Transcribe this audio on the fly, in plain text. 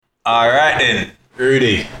All right then,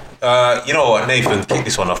 Rudy. You know what, Nathan? Kick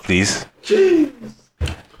this one off, please. Jeez.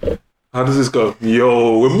 How does this go?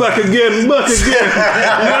 Yo, we're back again.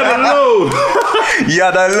 Yada low.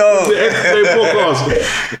 The ExPlay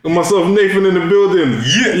podcast. And myself, Nathan, in the building.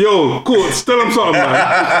 Yeah. Yo, cool. Tell them something,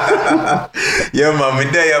 man. Yeah, man. We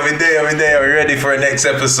there. We're ready for the next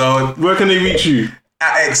episode. Where can they reach you?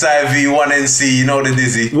 At XIV1NC, you know the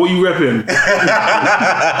dizzy. What you repping?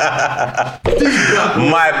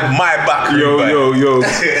 my back. Yo.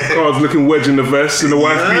 Carl's looking wedge in the vest and the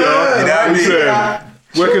wife beater. You know what I mean?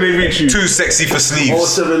 Where can they reach you? Too sexy for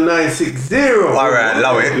sleeves. 07960. Alright,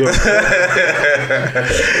 love it.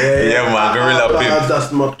 Yeah, man, gorilla pimp.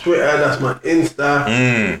 That's my Twitter, that's my Insta.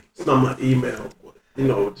 It's not my email, but you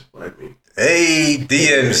know, just find me. Hey,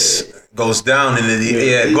 DMs goes down in the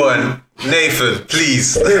yeah. Go on, Nathan,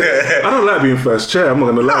 please. I don't like being first chair. I'm not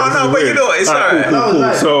gonna lie. No, but you know it's alright.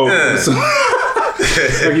 Cool. So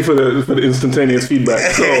thank you for the instantaneous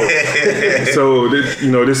feedback. So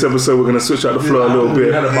this episode we're gonna switch out the flow a little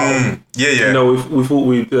bit. Yeah. We thought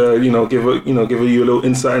we'd give you a little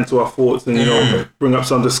insight into our thoughts and bring up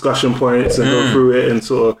some discussion points and go through it and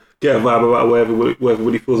sort of get a vibe about where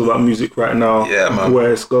everybody feels about music right now. Yeah, man.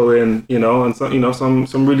 Where it's going, and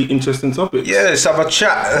some really interesting topics. Yeah, let's have a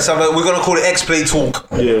chat. We're gonna call it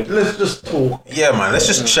ExPlayTalk. Yeah. Let's just talk. Yeah, man. Let's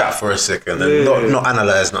just chat for a second and not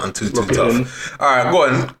analyze nothing too tough. All right, go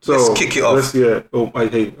on. So, let's kick it off. I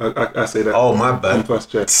say that. Oh, my bad. I'm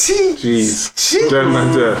first check. Jeez.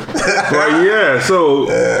 Gentleman there. But yeah, so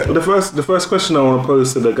the first question I want to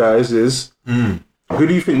pose to the guys is, who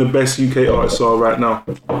do you think the best UK artists are right now?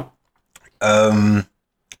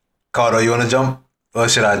 Cardo, you want to jump? Or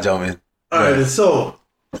should I jump in? Alright, so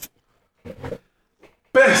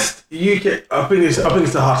best UK. I think it's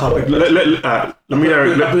a hard topic. Let me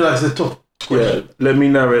narrow it. I feel like it's a tough question. Yeah, let me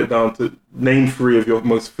narrow it down to name 3 of your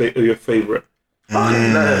your favorite.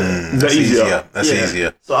 Is that easier? That's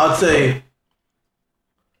easier. So I'd say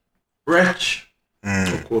Wretch.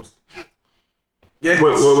 Of course. Yeah.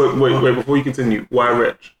 Wait! Before you continue, why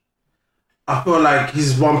Wretch? I feel like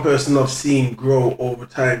he's one person I've seen grow over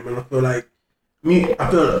time, and I feel like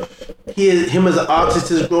him as an artist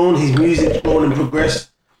has grown. His music's grown and progressed.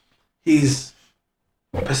 His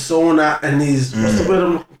persona and his what's the word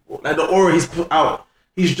I'm looking for? Like the aura he's put out,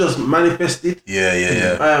 he's just manifested.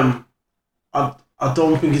 Yeah. I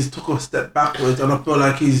don't think he's took a step backwards, and I feel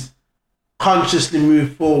like he's consciously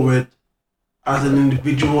moved forward as an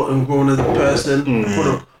individual and grown as a person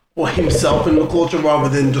for himself in the culture rather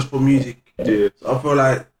than just for music. Yeah. So I feel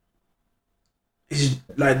like he's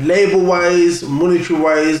like label wise, monetary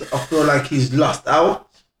wise, I feel like he's lost out.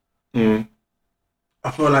 I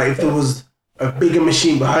feel like if there was a bigger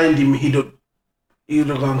machine behind him, he'd have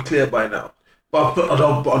gone clear by now. But I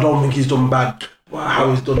don't think he's done bad. How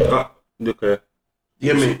he's done that. Okay.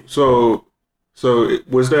 You get me? So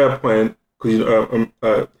was there a point? Because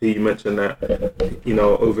you mentioned that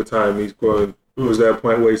over time he's grown. Was there a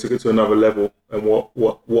point where he took it to another level, and what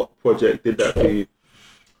project did that for you?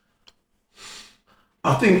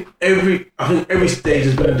 I think every stage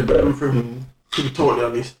has been a development for him. To be totally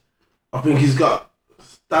honest, I think he's got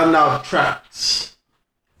standout tracks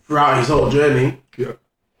throughout his whole journey. Yeah.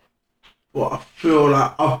 But I feel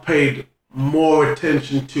like I've paid more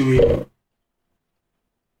attention to him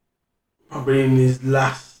probably in his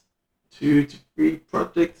last 2 to 3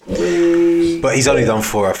 projects. Maybe. But he's only done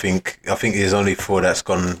 4, I think. I think there's only 4 that's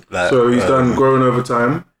gone. Like, so he's done Growing Over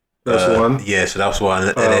Time. That's one. Yeah, so that's one.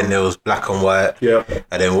 And then there was Black and White. Yeah.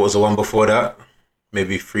 And then what was the one before that?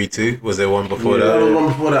 Maybe 3-2. Was there one before that? There was one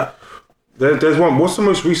before that. There's one. What's the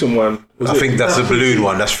most recent one? I think that's the balloon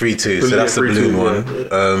one. That's 3-2. So that's the balloon one.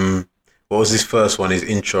 Yeah. What was his first one? His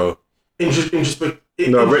intro.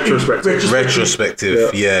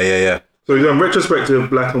 Retrospective. Yeah. So he's done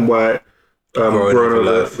Retrospective, Black and White, Growing Over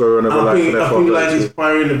Life. I think like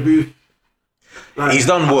Inspiring the Booth. Like, he's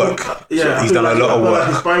done work. He's done a lot of work. Like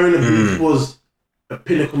Inspiring the Booth was a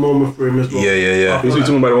pinnacle moment for him as well. Yeah. He's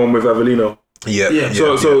talking about the one with Avellino. Yeah.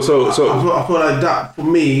 So I feel like that for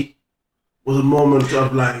me was a moment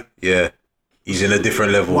of like. Yeah, he's in a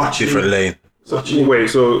different level, different lane. So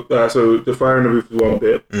the Fire in the Roof is one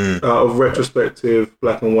bit. Out of Retrospective,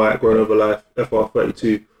 Black and White, Growing Over Life,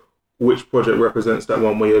 FR32, which project represents that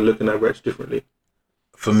one where you're looking at Wretch differently?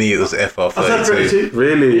 For me, it was FR32.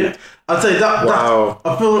 Really? Yeah. I'd say that. Wow.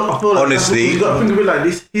 I feel like honestly, you got to think of it like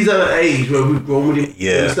this. He's at an age where we've grown with him.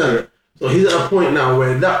 Yeah. You understand it? So he's at a point now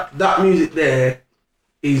where that music there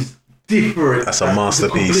is different. That's a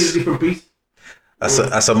masterpiece. It's a completely different piece.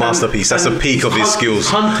 That's a masterpiece. That's a peak of his skills.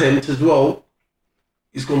 Content as well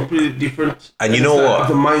is completely different. And you know what?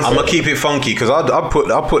 I'm gonna keep it funky because I'll put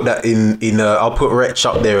that in I'll put Wretch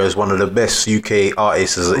up there as one of the best UK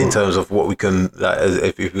artists in terms of what we can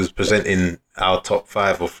if he was presenting our top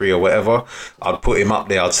 5 or 3 or whatever, I'd put him up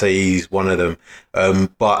there. I'd say he's one of them.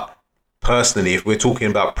 But personally, if we're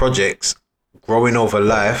talking about projects, Growing Over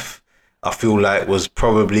Life, I feel like was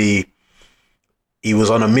probably. He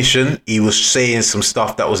was on a mission. He was saying some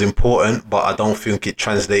stuff that was important, but I don't think it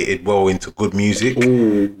translated well into good music.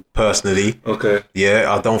 Ooh. Personally. Okay.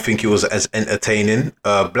 Yeah, I don't think it was as entertaining.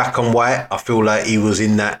 Black and White, I feel like he was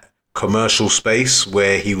in that commercial space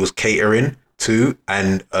where he was catering to,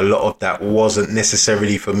 and a lot of that wasn't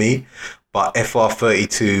necessarily for me. But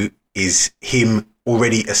FR32 is him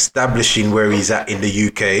already establishing where he's at in the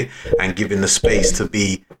UK and giving the space to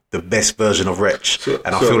be the best version of Wretch.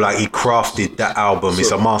 I feel like he crafted that album.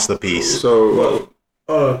 It's a masterpiece. So,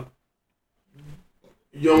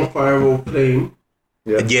 Young Fire Flame.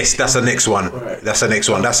 Yeah. Yes, that's the next one. Right. That's the next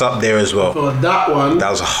one. That's up there as well. For that one, that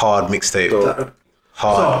was a hard mixtape.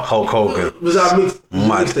 Hard. Hulk Hogan. Was that a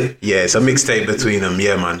mixtape? Yeah, it's a mixtape between them.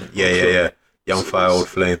 Yeah, man. Yeah. Young Fire Old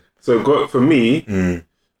Flame. So for me,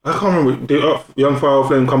 I can't remember. Did Young Fire Old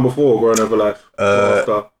Flame come before Growing Over Life?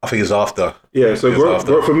 After? I think it was after. Yeah, so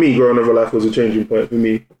for me, Growing Over Life was a changing point for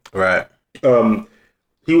me. Right.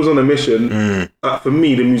 He was on a mission. For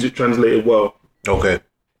me, the music translated well. Okay.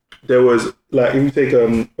 There was, like, if you take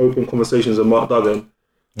Open Conversations of Mark Duggan,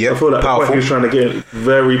 I feel like powerful. He was trying to get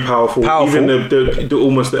very powerful. Even the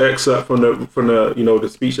almost the excerpt from the the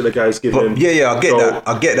speech that the guy's giving. I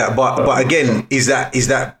get that. But again, is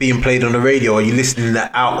that being played on the radio? Or are you listening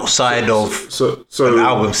that outside of an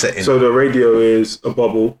album setting? So the radio is a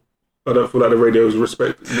bubble. I don't feel like the radio is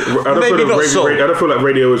respect. I don't feel like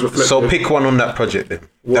radio is reflective. So pick one on that project then.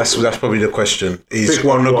 That's probably the question. Is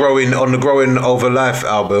on the Growing Over Life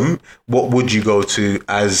album, what would you go to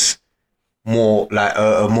as more like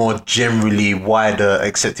a more generally wider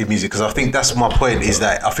accepted music? Because I think that's my point, is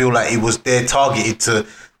that I feel like it was there targeted to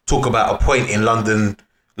talk about a point in London,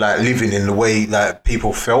 like living in the way that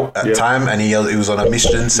people felt at the time, and he was on a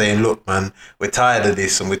mission saying, look man, we're tired of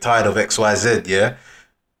this and we're tired of XYZ, yeah.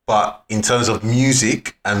 But in terms of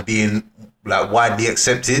music and being like widely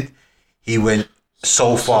accepted, he went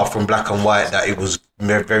so far from Black and White that it was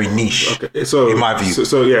very niche. Okay, so in my view.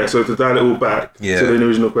 So to dial it all back to the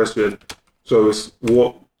original question. So it's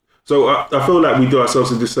what. So I feel like we do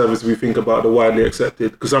ourselves a disservice if we think about the widely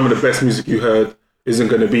accepted, because some of the best music you heard isn't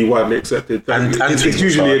going to be widely accepted. It's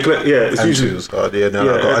usually it's usually hard.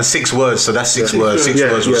 And 6 words. So that's 6 words. 6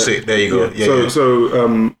 words was sick. There you go.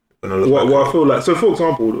 What I feel like. So for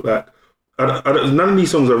example, like none of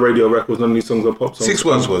these songs are radio records. None of these songs are pop songs. 6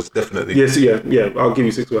 words was definitely. Yes, I'll give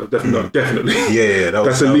you 6 words. Definitely. Yeah.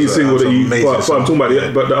 That's the lead single that you. But I'm talking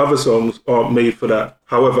about but the other songs aren't made for that.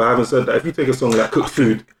 However, having said that, if you take a song like Cooked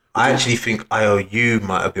Food, I actually think IOU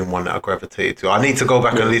might have been one that I gravitated to. I need to go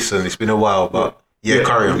back and listen. It's been a while, but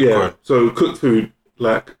carry on. So Cooked Food,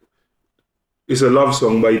 like, it's a love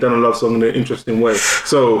song, but he done a love song in an interesting way.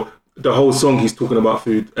 So the whole song he's talking about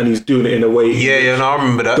food and he's doing it in a way. No, I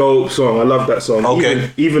remember that. Dope song. I love that song.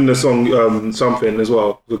 Okay. Even the song Something as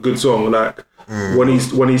well. It's a good song. Like when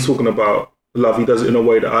he's talking about love, he does it in a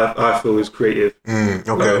way that I feel is creative.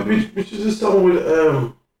 Okay. Which is the song with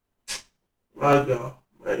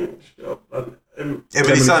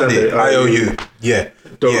Every Sunday, IOU. Yeah.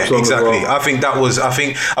 Dope song exactly. Well. I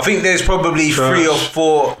think there's probably 3 or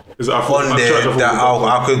 4 on there that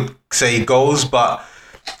I could say goes, but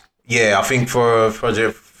I think for a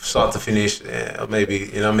project start to finish, maybe,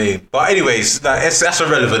 you know what I mean. But anyways, that's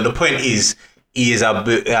irrelevant. The point is, he is our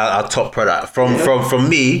top product. From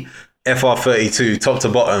me, FR32 top to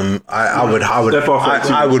bottom, I would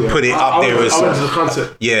put it up there as. I went to the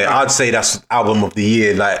concert. I'd say that's album of the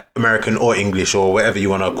year, like American or English or whatever you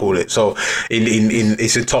want to call it. So in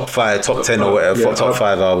it's a top 5, top 10 or whatever, top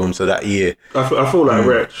 5 albums of that year. I feel like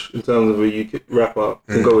Wretch, in terms of a UK rapper,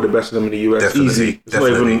 can go with the best of them in the US.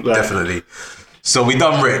 Definitely. So we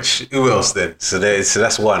done Wretch. Who else then? So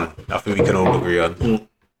that's one. I think we can all agree on.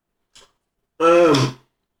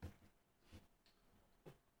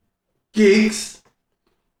 Gigs,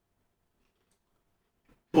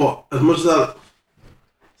 but as much as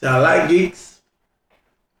I like Gigs,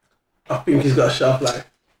 I think he's got a shelf life.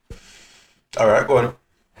 Alright, go on.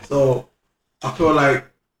 So I feel like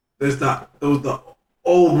there was the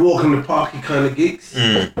old walk in the parky kind of gigs,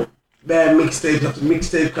 bad mixtapes after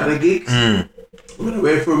mixtape kind of gigs. Went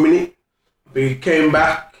away for a minute, but he came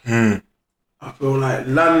back. I feel like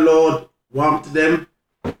Landlord, Warm to Them,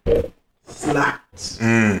 slapped.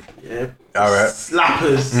 Alright.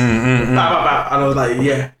 Slappers. Blah, blah, blah. And I was like,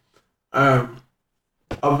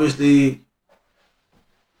 Obviously,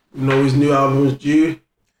 his new album is due.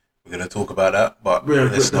 We're gonna talk about that, but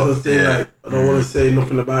let's not. I don't want to say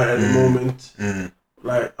nothing about it at the moment.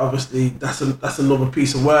 Like, obviously, that's another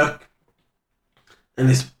piece of work, and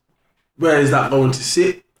where is that going to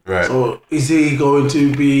sit? Right. So, is he going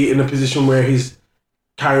to be in a position where he's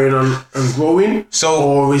carrying on and growing,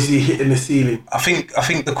 or is he hitting the ceiling? I think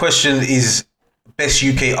the question is best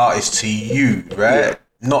UK artist to you, right? Yeah.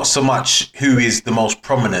 Not so much who is the most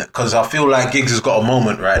prominent, because I feel like Giggs has got a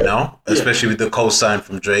moment right now, especially with the co-sign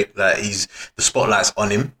from Drake. That the spotlight's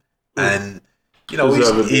on him, and he's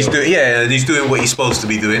doing what he's supposed to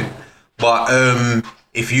be doing. But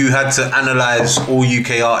if you had to analyze all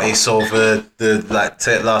UK artists over the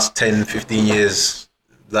last 10, 15 years,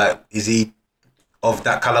 is he of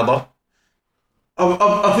that caliber?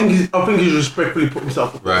 I think he's respectfully put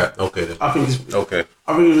himself up there. Right. Okay. Then. I think he's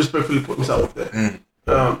respectfully put himself up there.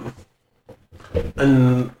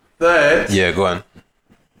 And third. Yeah, go on.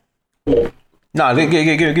 No, give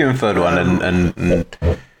him third one and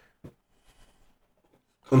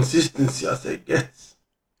consistency. I say Gets.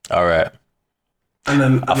 All right.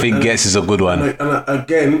 I think Gets is a good one. And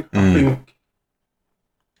again, I think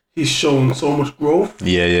he's shown so much growth.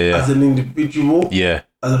 Yeah. As an individual. Yeah.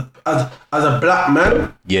 As a black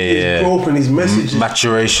man. Yeah. His growth and his messages.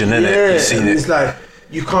 Maturation, innit? Yeah. You've seen it. It's like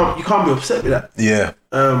you can't be upset with that. Yeah.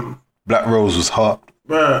 Black Rose was hot.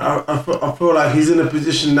 Bro, I feel like he's in a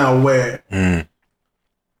position now where, and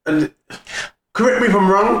correct me if I'm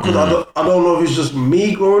wrong, because I don't know if it's just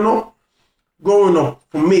me growing up. Growing up,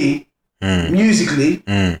 for me, musically,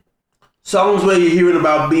 songs where you're hearing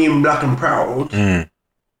about being black and proud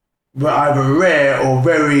were either rare or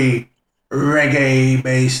very reggae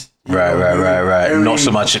based. Right. Not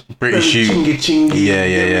so much British you. Chingy.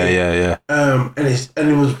 Yeah. And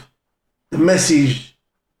it was the message.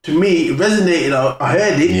 To me, it resonated. I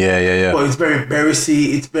heard it. Yeah. But it's very Berry-y.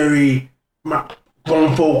 It's very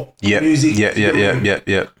grown folk music.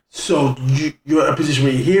 Yeah. So you're at a position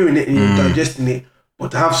where you're hearing it and you're digesting it.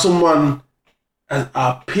 But to have someone as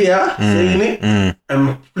a peer saying it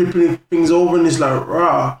and flipping things over, and it's like,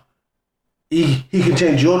 rah, he can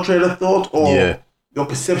change your train of thought or your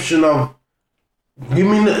perception of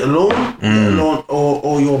women alone,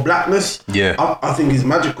 or your blackness. Yeah, I think he's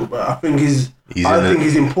magical, but I think he's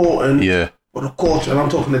important. Yeah, for the culture, and I'm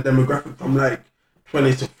talking the demographic from like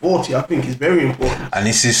 20 to 40. I think he's very important. And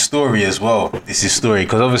it's his story as well. It's his story,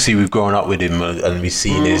 because obviously we've grown up with him and we've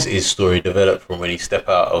seen his story develop from when he stepped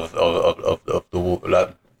out of the wall,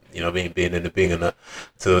 like, being in the Bing and that,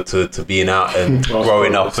 to being out and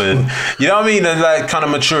growing up, and you know what I mean, and like kind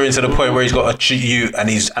of maturing to the point where he's got to treat you and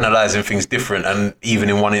he's analysing things different. And even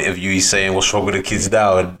in one interview he's saying what's wrong with the kids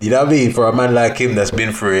now, and you know what I mean, for a man like him that's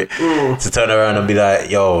been through it to turn around and be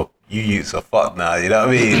like, yo, you youths are fucked now, you know what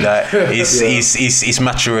I mean? Like it's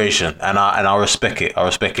maturation, and I respect it.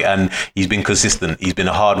 And he's been consistent. He's been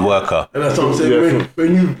a hard worker. And that's what I'm saying.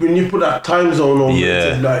 When you put that time zone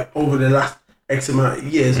on, like over the last X amount of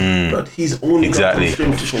years, but he's only got from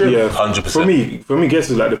strength to strength. Yeah, 100%. For me, Guess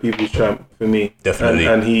is like the people's champ. For me, definitely,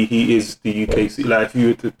 and he is the UK. Like, if you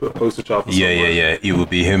were to put a poster child for someone, it would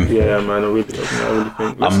be him. Yeah, man, I really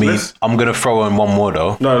think. I'm gonna throw in one more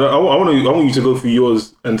though. No, I want you to go through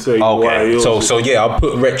yours and say why yours. So I'll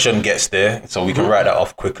put Wretch and Gets there, so we can write that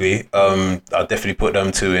off quickly. I'll definitely put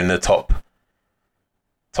them two in the top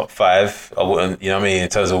 5. I wouldn't, you know what I mean, in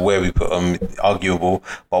terms of where we put them, arguable.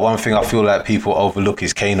 But one thing I feel like people overlook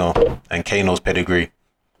is Kano and Kano's pedigree.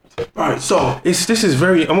 Right, so this is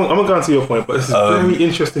very. I'm gonna go on to your point, but this is very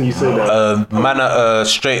interesting. You say that. Manor,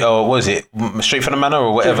 straight, or what is it? Straight from the Manor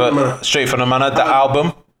or whatever. Straight from the Manor, the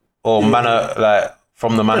album, or Manor, like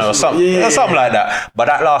from the Manor or something, something like that. But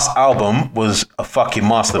that last album was a fucking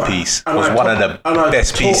masterpiece. Right. Was one of the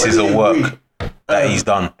best pieces of work that he's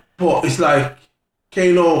done. But it's like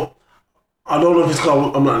Kano, I don't know if it's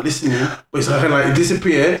called, I'm not listening, but it's like he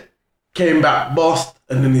disappeared, came back, bossed,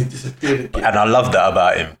 and then he disappeared again. And I love that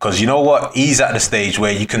about him, because you know what? He's at the stage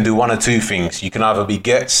where you can do one or two things. You can either be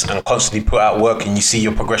Gets and constantly put out work and you see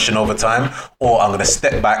your progression over time, or I'm going to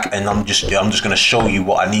step back and I'm just going to show you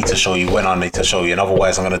what I need to show you when I need to show you, and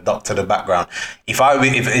otherwise I'm going to duck to the background. If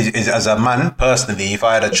as a man, personally, if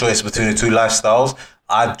I had a choice between the two lifestyles,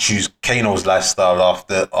 I'd choose Kano's lifestyle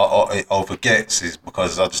over Gets, is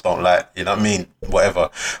because I just don't like, you know what I mean, whatever.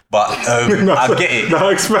 But I get it. No,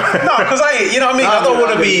 expand. No, because you know what I mean. I don't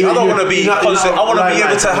want to be constant. I want to be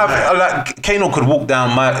able to have like Kano could walk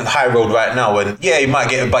down my high road right now, and he might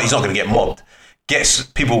get, but he's not going to get mobbed. gets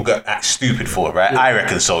people act stupid for it, right? I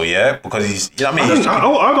reckon so, yeah, because he's, you know what I mean.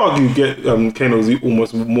 I'd argue Kano's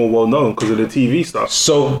almost more well known because of the TV stuff.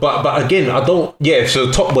 So, but again, I don't. Yeah,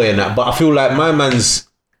 so Top Boy and that, but I feel like my man's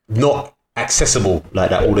not accessible like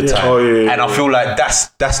that all the time, and I feel like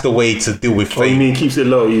that's the way to deal with fame. You mean keeps it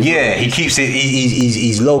low? He keeps it.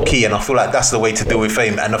 He's low key, and I feel like that's the way to deal with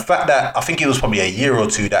fame. And the fact that I think it was probably a year or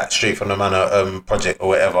two that Straight from the Manor project or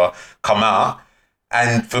whatever come out,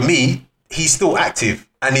 and for me, he's still active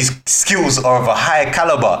and his skills are of a higher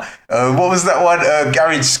caliber. What was that one?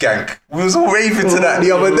 Garage Skank. We was all raving to that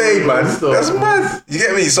the other day, man. That's mad. You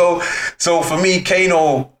get me? So for me,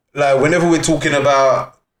 Kano, like whenever we're talking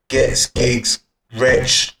about gets gigs,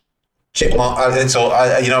 Wretch, Chipmunk, and so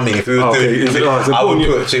you know what I mean. If we were doing, I would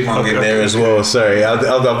put Chipmunk in there as well. Sorry,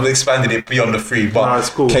 I've expanded it beyond the three, but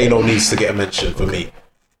cool. Kano needs to get a mention for me.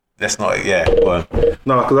 That's not, go on.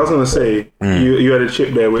 No, because I was gonna say you had a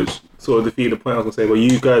chip there which sort of defeated the point. I was gonna say, well,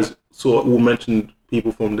 you guys sort of all mentioned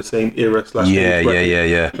people from the same era / yeah.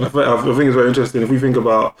 And I think it's very interesting if we think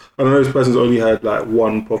about. I don't know, this person's only had like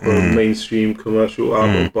one proper mainstream commercial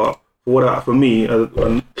album, but for me, I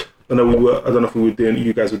know I don't know if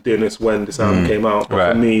you guys were doing this when this album came out,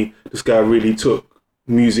 but for me, this guy really took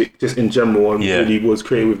music just in general and really was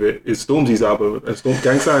creative with it. It's Stormzy's album, and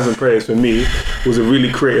Gang Signs and Prayers for me was a really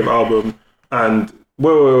creative album. And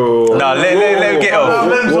let him get off.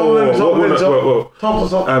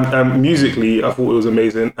 Musically, I thought it was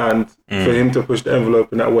amazing, and for him to push the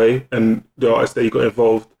envelope in that way, and the artists that he got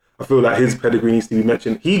involved, I feel like his pedigree needs to be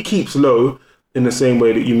mentioned. He keeps low in the same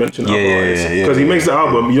way that you mentioned other artists, because he makes the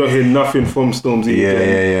album, you don't hear nothing from Stormzy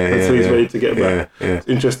until he's ready to get back. It's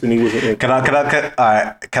interesting he wasn't in. Can I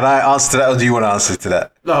answer to that, or do you want to answer to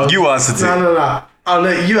that? No, you answer to it. No. I'll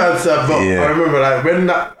let you answer, but I remember like when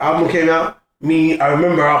that album came out, I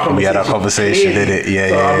remember our conversation. We had a conversation, did it? So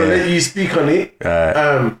I'm gonna let you speak on it.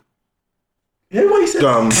 Yeah, what he said.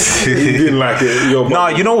 He didn't like it. No,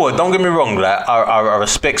 you know what? Don't get me wrong. Like I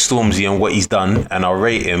respect Stormzy and what he's done, and I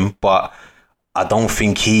rate him, but I don't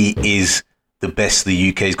think he is the best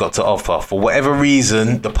the UK's got to offer. For whatever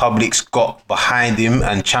reason, the public's got behind him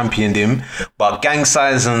and championed him. But Gang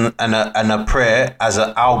Signs and a Prayer as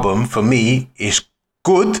an album for me is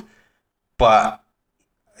good, but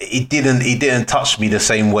it didn't touch me the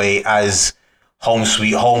same way as Home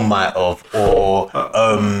Sweet Home might have, or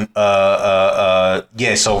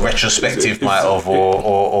so Retrospective might have,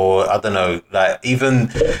 or I don't know, like even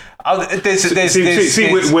we're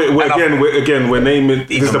naming.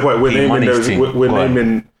 This is the point. We're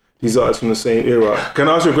naming these artists from the same era. Can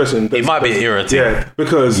I ask you a question? It might be an era thing. Yeah,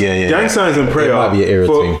 because Gang Signs and Prayer might be an era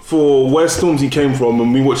thing. For where Stormzy came from,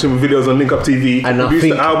 and we watched him videos on Link Up TV, and produced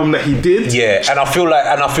the album that he did. Yeah, and I feel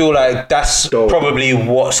like that's probably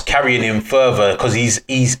what's carrying him further, because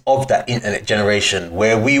he's of that internet generation,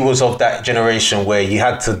 where we was of that generation where you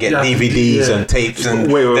had to get DVDs and tapes and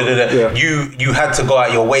you had to go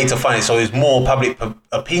out your way to find it. So it's more public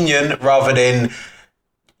opinion rather than,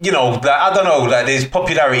 you know, like, I don't know, like there's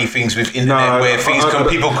popularity things with internet where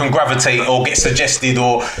people can gravitate or get suggested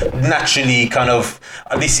or naturally kind of,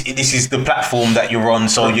 this is the platform that you're on,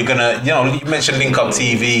 so you're gonna, you know, you mentioned Link Up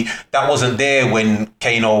TV, that wasn't there when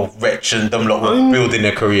Kano, Wretch and them lot were building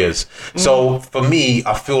their careers. So for me,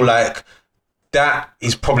 I feel like that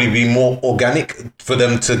is probably be more organic for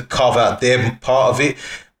them to carve out their part of it.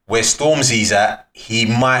 Where Stormzy's at, he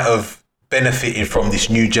might have benefited from this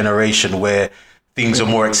new generation where things are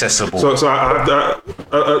more accessible. So I'm not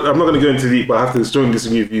going to go into deep, but I have to strongly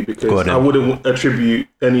disagree with you, because I wouldn't attribute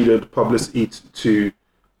any of the publicity to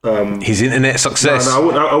his internet success.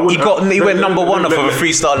 No, he went number one off of a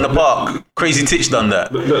freestyle in the park. Crazy Titch done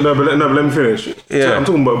that. No, but let me finish. Yeah, so I'm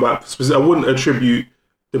talking about specific. I wouldn't attribute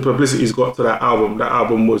the publicity he's got to that album. That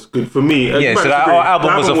album was good for me. Yeah, so that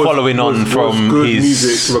album was a following on from good his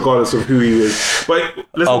music, regardless of who he was. But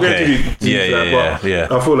let's get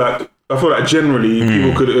into that. I feel like generally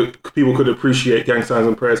people could appreciate Gang Signs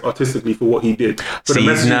and Prayers artistically for what he did.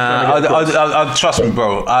 I trust me,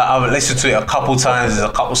 bro. I've listened to it a couple times. There's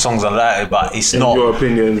a couple songs I like it, but it's not.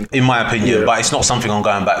 In my opinion, but it's not something I'm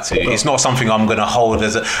going back to. It's not something I'm going to hold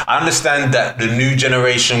as a. I understand that the new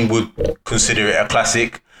generation would consider it a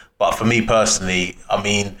classic, but for me personally, I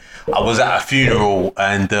mean, I was at a funeral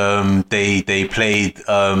and they played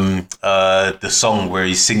the song where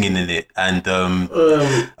he's singing in it, and I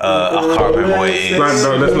can't remember what it is.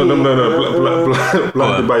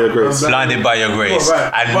 Blinded by Your Grace. Blinded by Your Grace,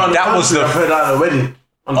 and that was the. I heard that at a wedding.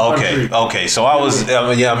 Okay. So I was,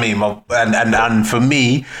 and for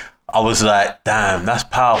me, I was like, damn, that's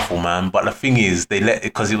powerful, man. But the thing is, they let it,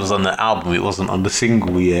 because it was on the album, it wasn't on the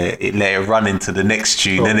single, yeah. It let it run into the next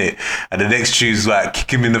tune, innit? And the next tune's like,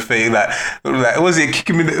 kick him in the face, like was it kick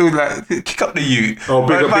him in the, it was like, kick up the ute. Oh,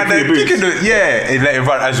 big up your boots. Yeah, it let it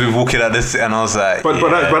run as we were walking out this, and I was like, but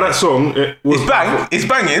that song, it's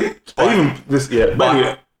banging. Even this,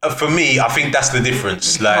 But for me, I think that's the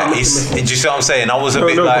difference. Like, do you see what I'm saying? I was a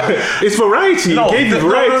bit like... It's variety. No, gave you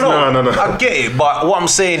variety. No. I get it, but what I'm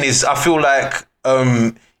saying is I feel like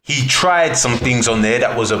he tried some things on there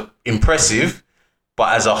that was impressive,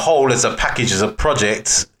 but as a whole, as a package, as a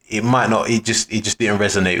project, it might not... It just didn't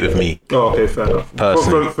resonate with me. Oh, okay, fair enough.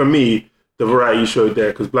 For me, the variety you showed there,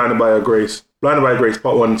 because Blinded by Grace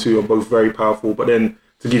Part 1 and 2 are both very powerful, but then...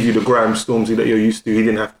 to give you the grime Stormzy that you're used to, he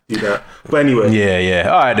didn't have to do that. But anyway. Yeah.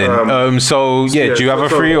 All right then. Do you have a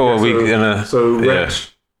free or are we gonna... So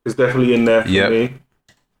Wretch is definitely in there for me.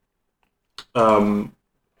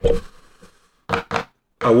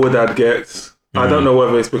 I would add Gets. I don't know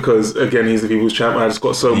whether it's because, again, he's the people's champ. I just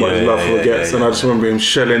got so much love for Gets. And I just remember him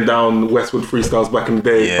shelling down Westwood freestyles back in the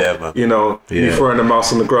day. Yeah, man. You know, you throwing the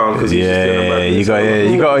mouse on the ground. Cause you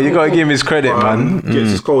got to give him his credit, man.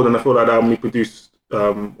 Gets is cold, and I feel like that album he produced.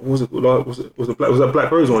 What was it? Was that Black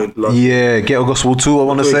Rose one? Yeah, Ghetto Gospel 2, I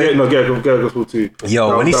want to say. Ghetto Gospel 2.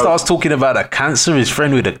 Yo, when he starts talking about the cancer, his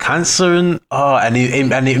friend with the cancer, and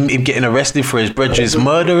him getting arrested for his brother's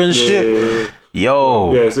murder and shit.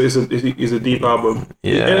 Yo. Yeah, it's a deep album.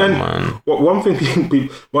 Yeah, and man. One thing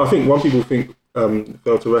people think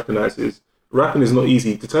fail to recognize is rapping is not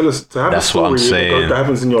easy. To have a story that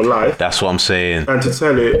happens in your life. That's what I'm saying. And to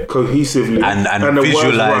tell it cohesively and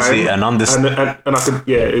visualize it and understand. And I could,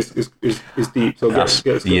 it's deep. So gets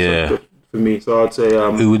for me. So I'd say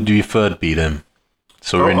who would your third be then?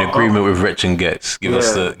 So we're in agreement with Rich and Gets. Give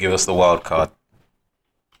us the wild card.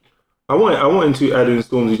 I wanted to add in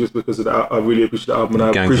Stormzy just because of that. I really appreciate the album,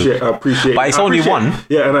 and I appreciate. But it's only one.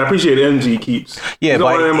 Yeah, and I appreciate the energy he keeps. Yeah,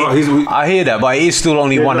 but I hear that, but it is still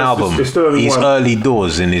only one album. It's still only one. Early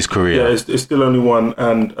doors in his career. Yeah, it's still only one,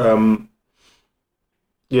 and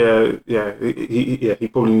he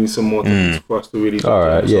probably needs some more things for us to really. All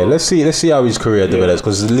right, let's see how his career develops,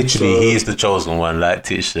 because literally he is the chosen one, like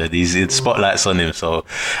Titch said. He's spotlights on him, so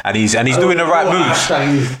and he's doing the right moves.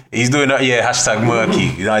 He's doing that, hashtag murky.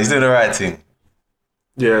 He's doing the right thing.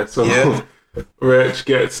 Yeah, so Rich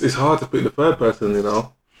Gets. It's hard to pick the third person, you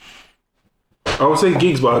know. I would say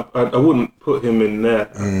Giggs, but I wouldn't put him in there.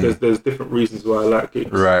 There's different reasons why I like Giggs.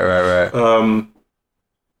 Right.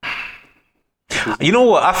 You know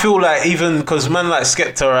what? I feel like even because man like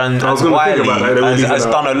Skepta and Wiley has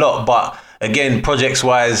done a lot, but again, projects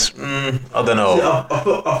wise, I don't know. See,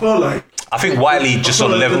 I feel like I think Wiley just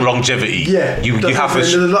on level longevity. Yeah, you have to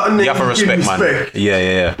respect, man.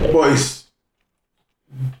 Yeah. But it's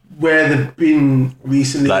where they've been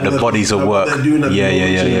recently, like the bodies of work.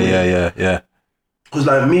 Yeah. Because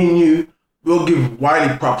like me and you, we'll give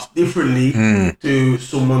Wiley props differently to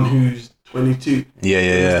someone who's 22.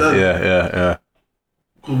 Yeah.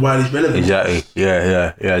 Because Wiley's relevant. Exactly.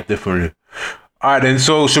 Yeah, definitely. All right then.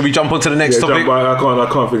 So should we jump on to the next topic? I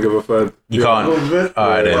can't think of a third. You can't. All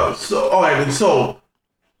right then. So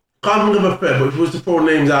can't think of a third. But if we was to throw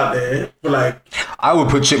names out there, for like, I would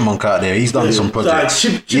put Chipmunk out there. He's done some projects. So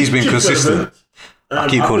like he's been consistent. I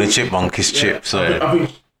keep calling Chipmunk his Chip. So I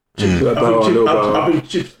think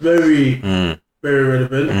Chip's very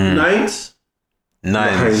relevant. Nines. No.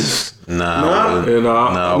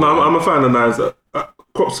 I'm a fan of Nines.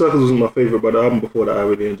 Crop Circles wasn't my favourite, but the album before that I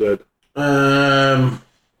really enjoyed.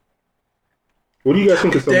 What do you guys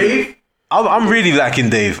think of Dave? I'm really liking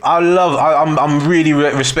Dave. I'm really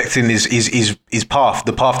respecting his path,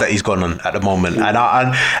 the path that he's gone on at the moment, and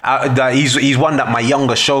he's one that my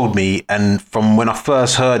younger showed me, and from when I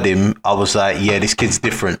first heard him, I was like, yeah, this kid's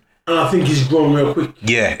different. And I think he's grown real quick.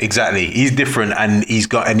 Yeah, exactly. He's different, and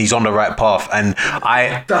he's on the right path. And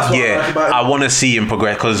I want to see him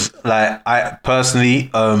progress, because, like, I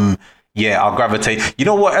personally, I'll gravitate. You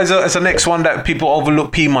know what? As a next one that people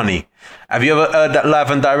overlook, P Money. Have you ever heard that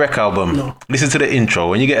Live and Direct album? No. Listen to the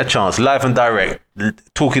intro when you get a chance. Live and Direct. The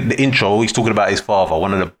intro. He's talking about his father.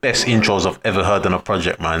 One of the best intros I've ever heard on a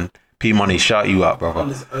project, man. P Money, shout you out, brother. I'll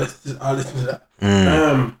listen to that.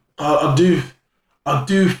 I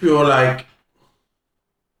do feel like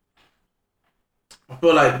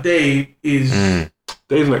Dave is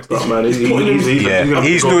Dave's next up, man. He's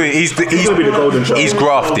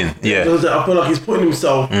grafting. Yeah, I feel like he's putting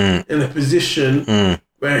himself in a position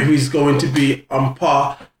where he's going to be on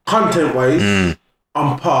par content wise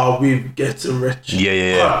on par with Getting Rich.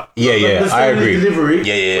 Yeah. I agree. Delivery,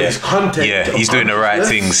 Yeah. His content. Yeah, he's doing the right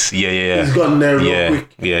things. Yeah. He's gone there real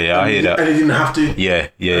quick. Yeah. I hear that. And he didn't have to.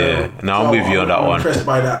 Yeah. No, I'm with you on that I'm one. impressed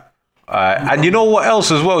by that. And you know what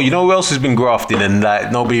else as well? You know who else has been grafting and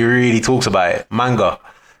like nobody really talks about it? Manga.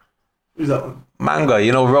 Who's that one? Manga,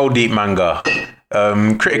 you know, Roll Deep Manga.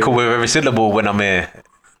 Critical with every syllable when I'm here.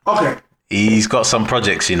 Okay. He's got some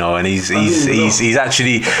projects, you know, and he's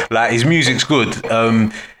actually like his music's good.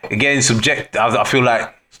 Again, I feel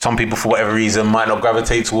like some people for whatever reason might not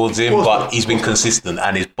gravitate towards him, but he's been consistent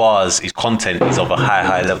and his bars, his content is of a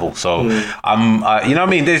high level. So you know what I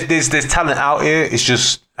mean? There's talent out here. It's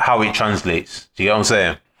just how it translates. Do you get what I'm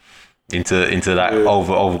saying? Into that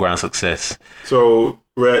overground success. So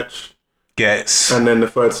Wretch gets, and then the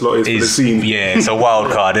third slot is for the scene. Yeah, it's a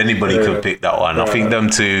wild card. Anybody could pick that one. I think them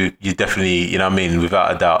two, you definitely, you know what I mean,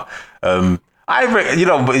 without a doubt.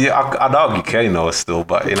 I'd argue Kano still,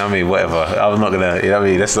 but you know what I mean, whatever. I'm not gonna, you know what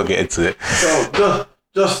I mean. Let's not get into it. So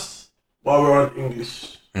just while we're on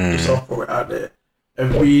English, just I'll throw it out there.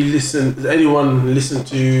 Has anyone listen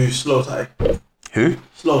to Slow Tie? Who?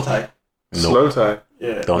 Slow Tie. No. Slow Tie.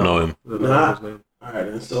 Yeah. Don't know him. Nah.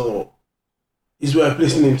 Alright then. So he's worth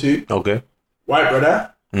listening to. Okay. White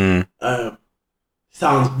brother.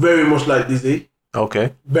 Sounds very much like Dizzy.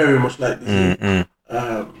 Okay. Very much like Dizzy.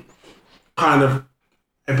 Kind of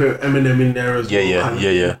a bit of Eminem in there as well.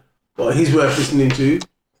 Yeah. But he's worth listening to.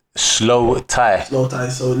 Slow Tie. Slow Tie.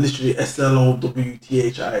 So literally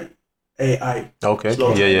SLOWTHIAI. Okay.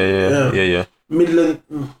 Slow Tie. Yeah.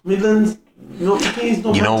 Midlands. No, please,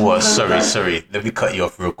 no. You know what? Sorry. Let me cut you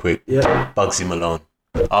off real quick. Yeah. Bugsy Malone.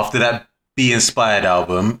 After that Be Inspired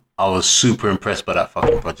album, I was super impressed by that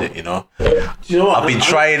fucking project, you know? Do you know what? I've been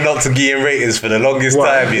trying not to give him ratings for the longest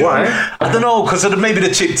time, you know? Why? I don't know, because of maybe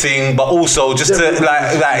the chip thing, but also just to,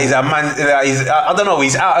 he's a man, I don't know,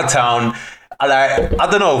 he's out of town. I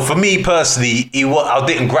don't know, for me personally, I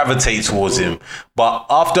didn't gravitate towards him. But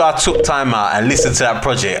after I took time out and listened to that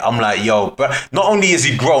project, I'm like, yo, but not only has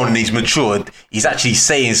he grown and he's matured, he's actually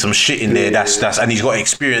saying some shit in there and he's got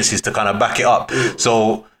experiences to kind of back it up.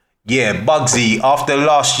 So, yeah, Bugsy, after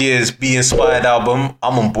last year's Be Inspired album,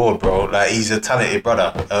 I'm on board, bro. Like, he's a talented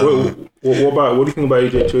brother. What do you think about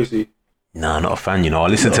AJ Tracy? Nah, not a fan, you know. I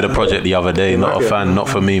listened to the project the other day. Not a fan, not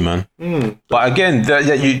for me, man. But again,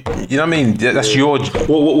 you know what I mean? That's your...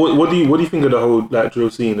 What do you think of the whole like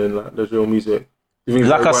drill scene and like the drill music?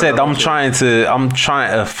 Like I said, I'm trying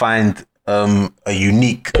to find a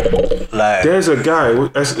unique like... There's a guy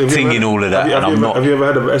thing in all of that, and I'm not... Have you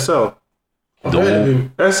ever heard of SL? I've heard of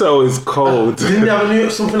him. SL is cold. Didn't he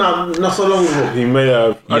have something out not so long ago? He may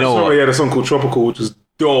have. You know what? He had a song called Tropical, which is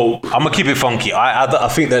dope. I'm gonna keep it funky. I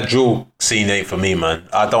think that drill scene ain't for me, man.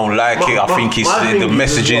 I don't like it. I think it's the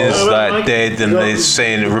messaging is like dead, and they're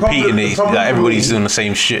saying repeating it. Like everybody's doing the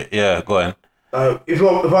same shit. Yeah, go ahead. If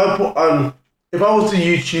I was to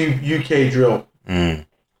YouTube UK drill,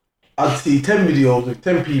 I'd see 10 videos with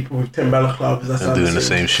 10 people with 10 balaclavas. That's doing the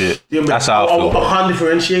same shit. You know That's how I feel. I can't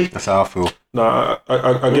differentiate. That's how I feel. No,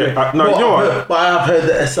 I get. You know what? But I have heard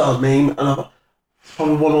the SL name, and it's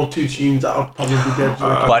probably one or two tunes that I'll probably be dead.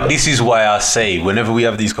 But this is why I say, whenever we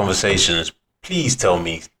have these conversations, please tell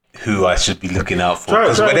me who I should be looking out for.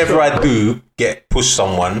 Because whenever I do get push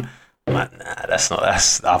someone, man,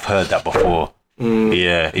 I've heard that before.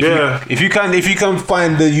 Yeah. If you can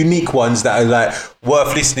find the unique ones that are like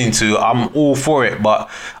worth listening to, I'm all for it. But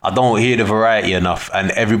I don't hear the variety enough, and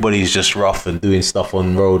everybody's just rough and doing stuff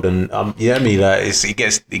on road, and you know what I mean. Like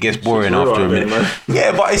it gets boring after a minute.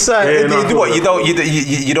 Yeah, but it's like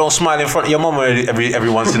you don't smile in front of your mama every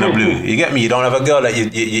once in a blue. You get me? You don't have a girl that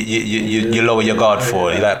you lower your guard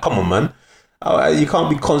for. You're like, come on, man. You can't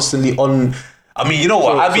be constantly on. I mean, you know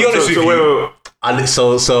what? I'll be honest with you.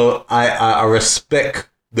 I respect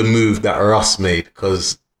the move that Russ made,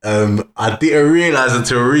 because I didn't realise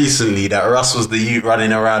until recently that Russ was the youth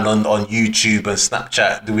running around on YouTube and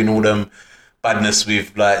Snapchat doing all them badness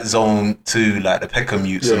with like Zone 2, like the Peckham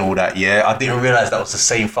youths and all that. Yeah, I didn't realise that was the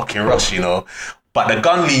same fucking Russ, you know. But the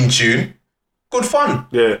Gun Lean tune, good fun.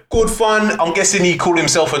 Yeah. Good fun. I'm guessing he called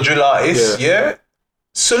himself a drill artist. Yeah.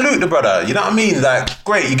 Salute the brother, you know what I mean? Like,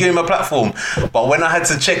 great, you give him a platform. But when I had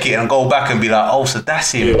to check it and go back and be like, oh, so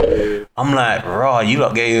that's him. I'm like, rah, you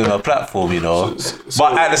lot gave him a platform, you know.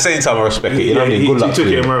 But at the same time, I respect it. You know what I mean? Good luck to him.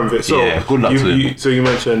 He took it and ran with it. So, good luck to him. So you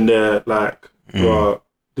mentioned there, like, the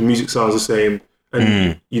music sounds the same,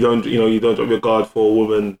 and you don't drop your guard for a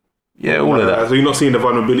woman. Yeah, all of that. So you're not seeing the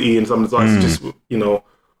vulnerability in some of the times. Just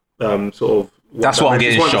sort of. That's what I'm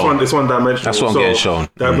getting shown. It's one dimensional. That's what I'm getting shown.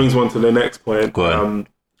 That brings one to the next point.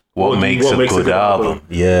 What makes a good album?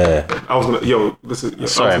 Yeah. I was gonna, listen.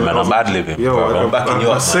 Sorry, man, I'm ad-libbing. I'm backing you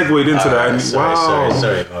up. I segued into that, and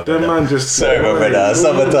sorry, that man just. Sorry, my brother.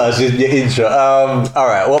 Sabotage in your intro. All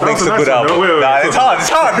right, what makes a good album? Nah, it's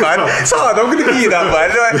hard, man. It's hard. I'm gonna give you that,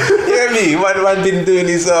 man. You hear me? Man been doing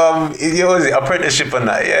his apprenticeship and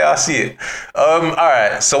that. Yeah, I see it. All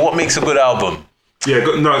right. So, what makes a good album? Yeah,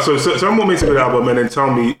 no. So what makes a good album, and then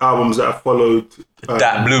tell me albums that have followed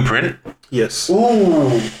that blueprint. Yes.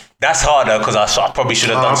 Ooh. That's harder because I probably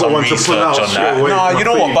should have done some research on that. No, you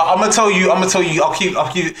know what? But I'm gonna tell you. I'll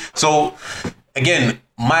keep. So again,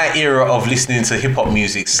 my era of listening to hip hop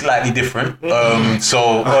music slightly different.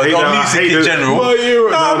 So music in general. My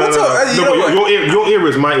era. No. Your era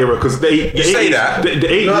is my era because you say that.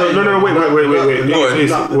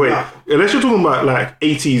 Wait. Unless you're talking about like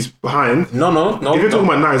 80s behind. No. If you're talking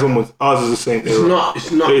about 90s onwards, ours is the same era.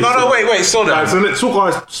 It's not. No, wait, slow down. So let's talk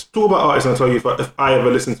about artists and I'll tell you if I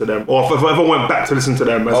ever listened to them or if I ever went back to listen to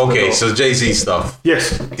them. Okay, so Jay-Z stuff.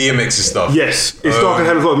 Yes. DMX's stuff. Yes. It's Dark and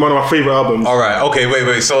Hell is one of my favourite albums. Alright, okay,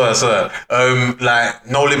 wait, slow down. Like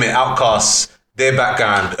No Limit, Outkast, their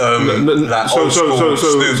background. Like old school,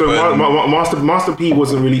 so Master P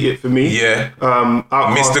wasn't really it for me. Yeah.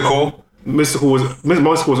 Mystical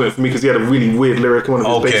wasn't it for me because he had a really weird lyric in one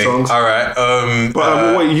of his bass songs. Alright.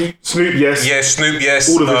 Snoop, yes. Yeah, Snoop, yes.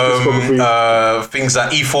 All of his discography. Things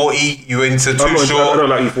like E40, you into Too I Short. don't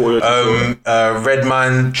like E40.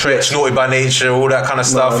 Redman, Tretch, Naughty by Nature, all that kind of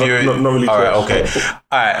stuff. Not really. Alright, okay.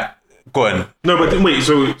 Alright, go on. No, but wait,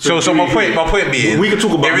 so my point being, we can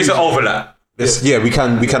talk about there is an overlap. Yeah, we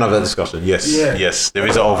can have that discussion. Yes, there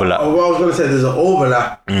is an overlap. What I was going to say, there's an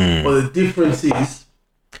overlap, but the difference is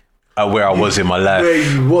where I was in my life. Where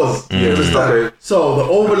you was. You understand? Okay. So the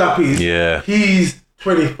overlap is he's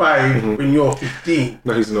 25 when you're 15.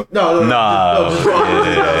 No, he's not. No.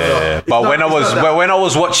 But when I was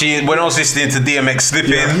listening to DMX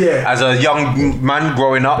slipping as a young man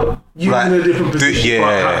growing up, you were in a different position.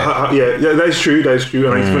 Yeah, that is true, and I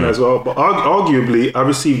explain that as well. But arguably, I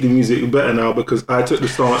received the music better now because I took the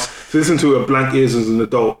stance to listen to it blank ears as an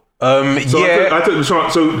adult. I took the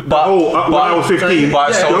chance. So when I was 15,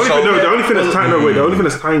 the only thing that's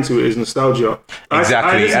tying to it is nostalgia.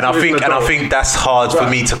 Exactly, and I think that's hard for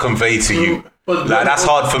me to convey to you. That's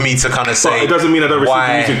hard for me to kind of say. It doesn't mean I don't receive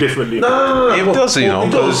the music differently. No. It does,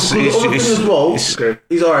 because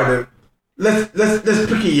he's alright then. Let's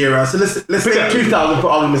pick a year out. So let's say 2000 for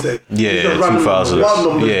argument's sake. Yeah, 2000.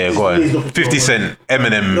 Yeah, go on. 50 Cent,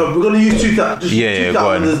 Eminem. No, we're gonna use 2000.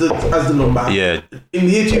 2000 as the number. Yeah. In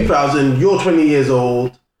the year 2000, you're 20 years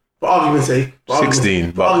old. For argument's sake.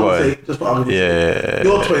 16. For argument's sake. Just for argument's sake.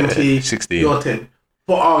 You're 20. 16. You're 10.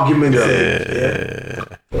 For argument's sake.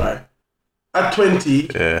 Right. At 20,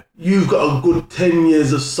 you've got a good 10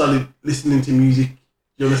 years of solid listening to music.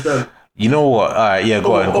 You understand? You know what? All right,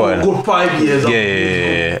 go on. Good 5 years.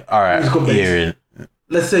 Yeah. All right. Hearing.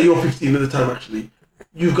 Let's say you're 15 at the time. Actually,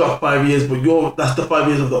 you've got 5 years, but that's the 5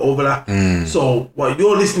 years of the overlap. So what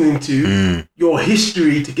you're listening to, your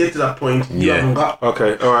history to get to that point, you haven't got.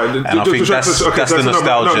 Okay, all right. And I think that's the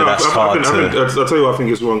nostalgia that's hard to. I'll tell you what I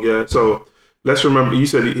think is wrong. Yeah. So let's remember. You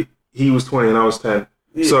said he was 20 and I was 10.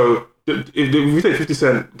 Yeah. So if we take 50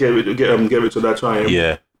 Cent, gave it to that triumph.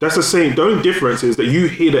 Yeah. That's the same. The only difference is that you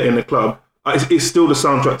hear that in the club. It's still the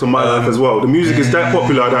soundtrack to my life as well. The music is that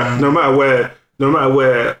popular that no matter where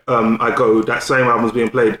I go, that same album's being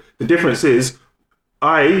played. The difference is,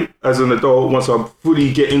 I, as an adult, once I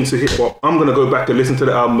fully get into hip hop, I'm gonna go back and listen to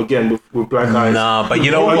the album again with blank eyes. Nah, but you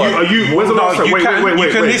know what? When's the last time? You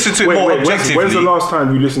can listen to it more objectively. When's the last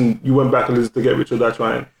time you went back and listened to Get Rich or Die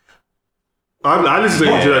Trying? I listened to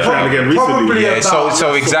Get Rich or Die Trying again recently. Yeah,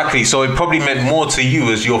 so exactly. So it probably meant more to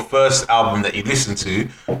you as your first album that you listened to.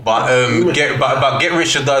 But Get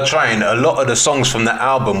Rich or Die Trying, a lot of the songs from that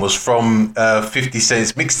album was from 50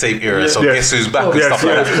 Cent's mixtape era. So Guess Who's Back and stuff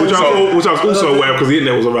like that. Which I was also aware of because the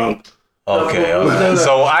internet was around. Okay.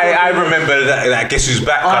 So I remember that Guess Who's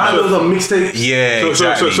Back kind of. It was a mixtape. Yeah,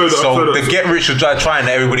 exactly. So the Get Rich or Die Trying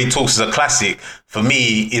that everybody talks is a classic, for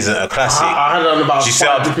me, isn't a classic. I had on about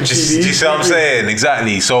 5 different CDs. Do you see what I'm saying?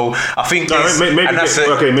 Exactly. So I think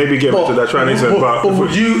maybe Get Rich or Die Trying isn't. But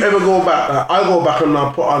would you ever go back? I go back and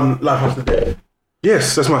I put on Life After Death.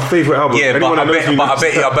 Yes, that's my favourite album. Yeah,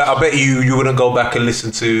 I bet you wouldn't go back and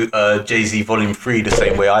listen to Jay-Z Volume 3 the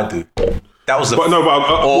same way I do. That was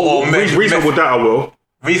Reasonable Doubt I will.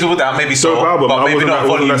 Reasonable Doubt, maybe so, album, but maybe not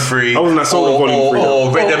Volume 3. I wasn't that sold on Volume 3.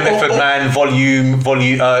 Or Red and Method Man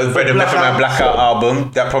Red and Method Man Blackout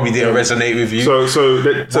album. That probably didn't resonate with you. So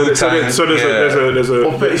there's a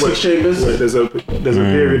 36 Chambers. There's a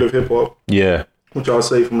period of hip hop. Yeah. Which I'll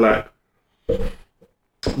say from like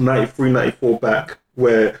 93, 94 back,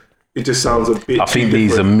 where it just sounds a bit. I think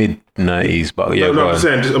these are mid-90s, but yeah. No, I'm just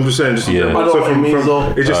saying. I know what it means,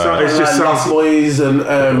 though. It just sounds. Lost Boys and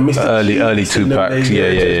Mr. Early Tupac.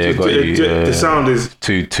 Yeah. Got you. The sound is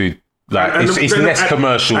too. Like it's less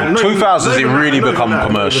commercial. 2000s, it really become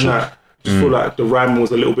commercial. Just feel like the rhyming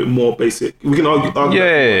was a little bit more basic. We can argue. I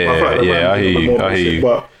hear you.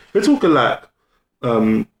 But we're talking like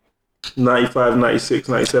 95, 96,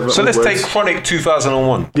 97. So let's take Chronic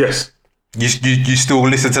 2001. Yes. You still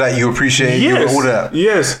listen to that? You appreciate all that?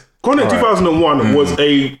 Yes. Chronic 2001 was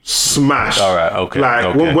a smash. All right, okay.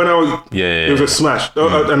 Like when I was, it was a smash.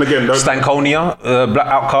 And again, Stankonia, Black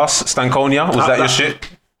Outcast, Stankonia, was that your shit?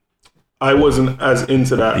 I wasn't as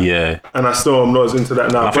into that. Yeah. And I still am not as into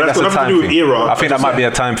that now. I think that's nothing a time to do with thing. era. I think that might be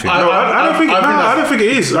a time thing. I don't think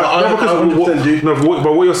it is.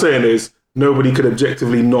 But what you're saying is nobody could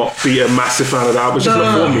objectively not be a massive fan of the album.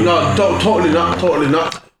 Totally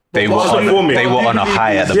not. They were on a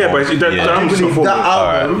high at the moment. That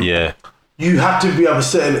album, you had to be of a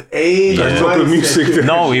certain age.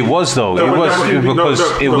 No, it was though.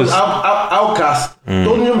 It was Outkast.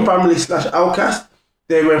 Dungeon Family / Outkast.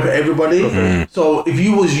 They went for everybody. So if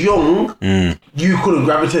you was young, you couldn't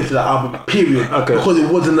gravitate to that album. Period. Because it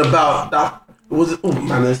wasn't about that. It wasn't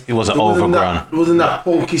overgrown. It wasn't that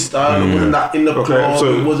funky style. It wasn't that in the club.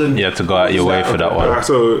 So it wasn't. You had to go out your way for that one.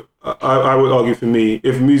 So I would argue for me,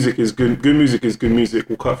 if music is good music is good music,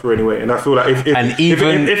 will cut through anyway. And I feel like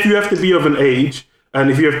if you have to be of an age, and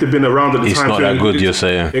if you have to been around at the time, it's not that good. You're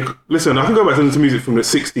saying. Listen, I can go back to music from the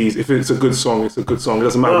 '60s. If it's a good song, it's a good song. It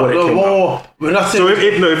doesn't matter when it came out. We're not saying. So if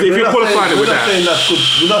you're qualifying it with that, we're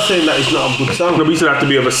not saying that it's not a good song. No, we should have to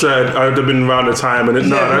be of a certain. I'd have been around the time, and I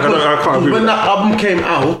can't agree. When that album came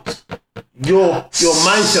out, your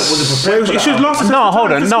mindset wasn't prepared. It should last. No,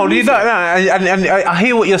 hold on. No, I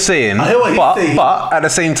hear what you're saying. But at the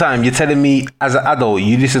same time, you're telling me as an adult,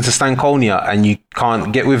 you listen to Stankonia and you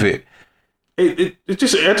can't get with it. It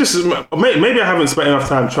just maybe I haven't spent enough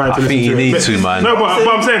time trying to listen to it. I think you need to, man. No, but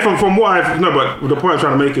I'm saying from what I've but the point I'm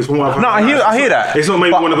trying to make is from what I've I hear that. It's not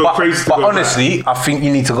made me want to go crazy. But honestly, I think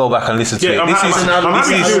you need to go back and listen to it. I'm happy to do that.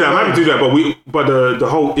 I'm happy to do that. But the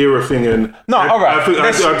whole era thing and all right.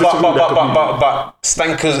 But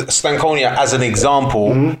Stankonia as an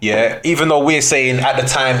example, even though we're saying at the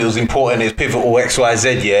time it was important, it's pivotal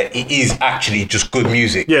XYZ, it is actually just good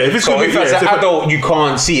music. Yeah, if as an adult you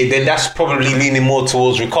can't see it, then that's probably leaning more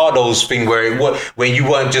towards Ricardo's thing where you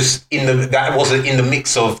weren't just that wasn't in the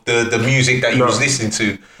mix of the music that you was listening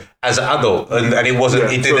to as an adult, and it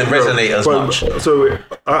wasn't it didn't resonate as much. So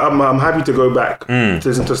I'm happy to go back to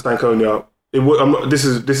listen to Stankonia. I'm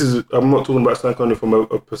not talking about Stankonia from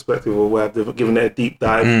a perspective of where I've given it a deep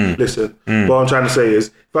dive listen. What I'm trying to say is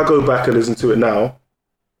if I go back and listen to it now,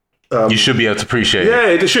 you should be able to appreciate it. Yeah,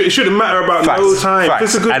 it shouldn't matter about no time.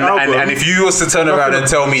 It's a good album. And if you was to turn around and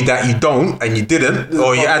tell me that you don't and you didn't,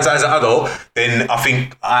 or you as an adult, then I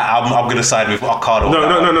think I'm going to side with Ricardo.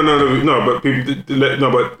 No, but people,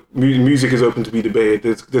 music is open to be debated.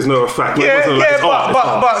 There's no fact.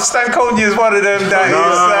 But Stankonia is one of them that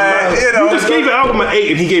is, you just gave the album an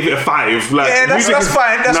 8 and he gave it a 5. Like, that's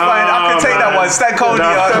fine. That's fine. I can take that one. Stankonia.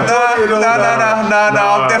 No.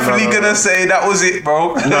 I'm definitely gonna say that was it,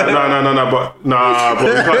 bro. But we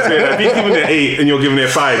can't say that. If you're giving it an 8 and you're giving it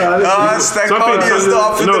a 5. Stankonia is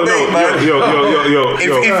not up for debate, man.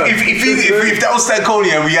 If that was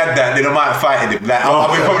Stankonia and we had that, then I might have fighted him. Like,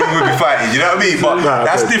 we probably would be fighting. You know what I mean? But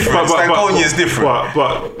that's different. Stankonia is different.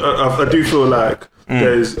 But I do feel like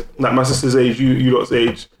there's like my sister's age, you lot's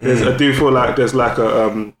age. I do feel like there's like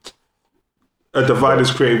a divide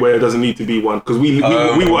is created where it doesn't need to be one because we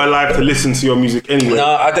were alive to listen to your music anyway.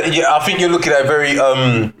 No, I think you're looking at it very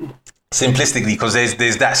simplistically because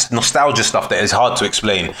there's that nostalgia stuff that is hard to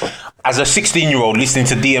explain. As a 16-year-old listening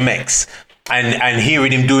to DMX and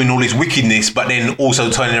hearing him doing all his wickedness, but then also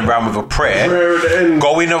turning around with a prayer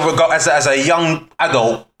going over as a young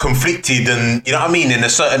adult, conflicted, and you know what I mean, in a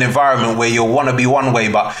certain environment where you want to be one way,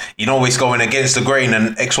 but you're always going against the grain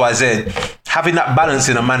and XYZ. Having that balance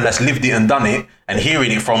in a man that's lived it and done it, and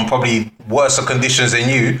hearing it from probably worse conditions than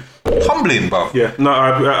you, humbling, bro. Yeah, no,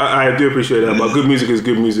 I do appreciate that, but good music is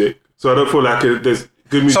good music, so I don't feel like there's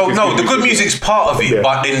good music. So no, the good music's part of it,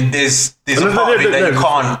 but then there's a part of it that you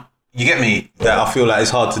can't. You get me? That I feel like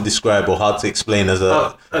it's hard to describe or hard to explain as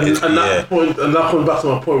a. That comes back to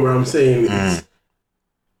my point where I'm saying it's.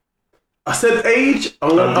 I said age.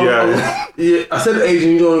 I said age,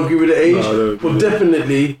 and you don't agree with the age. No, but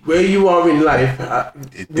definitely, where you are in life,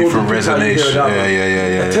 different resonation.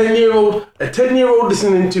 Yeah. A 10-year-old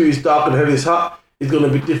listening to his Dark and Hell is Hot is going to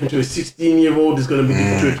be different to a 16-year-old. It's going to be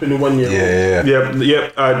different to a 21-year-old.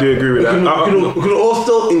 Yeah. I do agree with that. We can all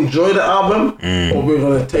still enjoy the album, but we're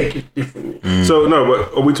going to take it differently. So no,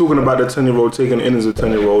 but are we talking about the 10-year-old taking it in as a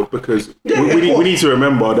 10-year-old? Because we need to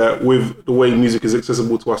remember that with the way music is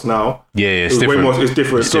accessible to us now, it's different. It's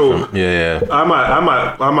different. I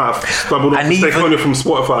might have stumbled off Stay from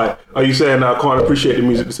Spotify. Are you saying that I can't appreciate the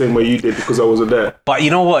music the same way you did because I wasn't there? But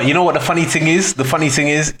you know what? The funny thing is,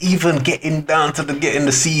 even getting down to getting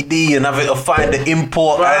the CD and having to find the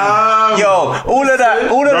import and all of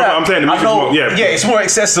that. I'm saying the music it's more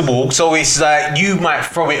accessible. So it's like you might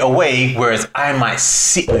throw it away, whereas I might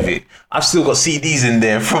sit with it. I've still got CDs in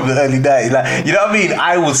there from the early days. Like, you know what I mean?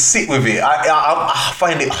 I will sit with it. I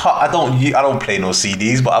find it hard. I don't play no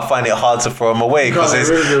CDs, but I find it hard to throw them away because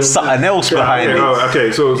there's something else behind it.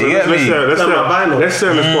 Okay, so let's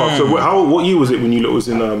say let's part. So what year was it when you was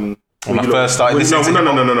in when I first started listening to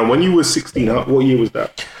No. When you were 16, what year was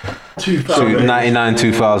that? 99,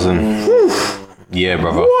 2000. Yeah,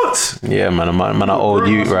 brother. What? Yeah, man. I'm an old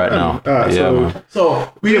youth right now. Man.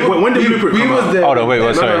 So when did Blueprint come out? Hold on,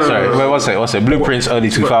 wait, sorry. Wait, one second. Blueprint's early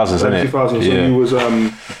 2000s, isn't it? 2000. So you was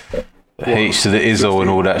H to the Izzo and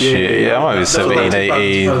all that shit. Yeah, I might be 17,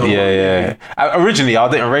 18. Yeah. Originally, I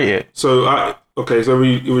didn't rate it. So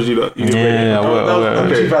originally you didn't rate it.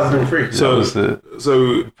 Okay. 2003.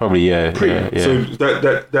 So probably yeah. So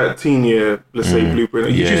that teen year, let's say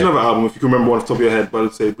Blueprint. You choose another album if you can remember one off the top of your head, but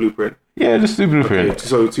let's say Blueprint. Yeah, let's do Blueprint. Okay,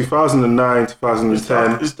 so 2009,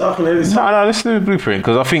 2010. It's dark and early. No, let's do Blueprint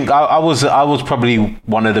because I think I was probably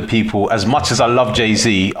one of the people. As much as I love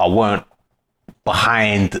Jay-Z, I weren't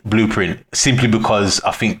behind Blueprint simply because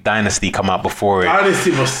I think Dynasty come out before it.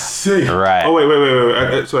 Dynasty was sick. Right. Oh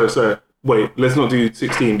wait. Sorry. Wait, let's not do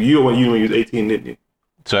 16. You went when you was 18, didn't you?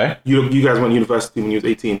 Sorry? You guys went to university when you was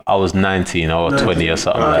 18. I was 19. I was 20 or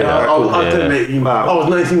something like that. I was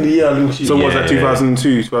 19 the year I linked you. So was that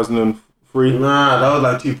 2002, 2003? Nah, that was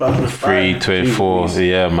like 2005. 24.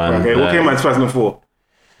 Yeah, man. Okay, what came out in 2004?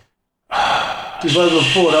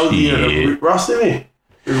 2004, that was the year that Russ, innit?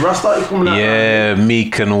 Russ started coming out. Yeah,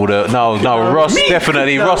 Meek and all that. No, Ross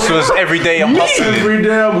definitely. Ross was Every Day I'm Hustling. Every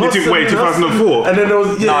Day I'm Hustling. Wait, 2004? And then there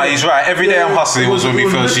was No, he's right. Every Day I'm Hustling was when we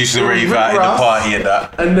first used to rave out in the party and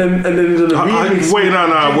that. And then there's a remix.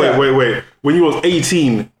 Wait. When you was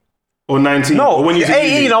 18 or 19? No, or when you was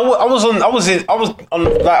 18. I was on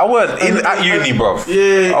like I weren't in at uni, bro.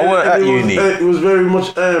 Yeah, I weren't at uni. It was very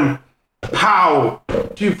much how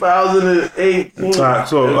 2008.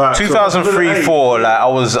 2003, 4. Like I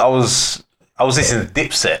was listening to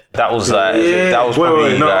Dipset. That was like that was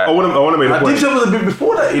probably. No, like, I want to make a point. Dipset was a bit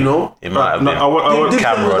before that, you know. It might have been.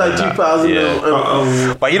 Dipset was like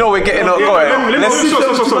 2000. But you know we're getting. Go ahead. Let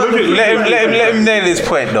him nail his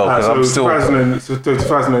point though, because I'm still.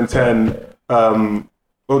 2010.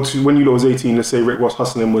 When you was 18, let's say Rick Ross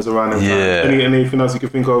Hustling was around. Anything else you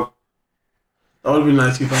could think of? That would have been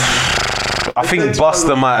like 2000. I think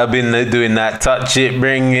Busta might have been doing that. Touch it,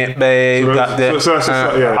 bring it, babe.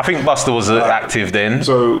 I think Busta was active then.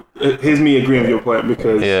 So here's me agreeing with your point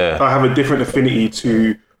because I have a different affinity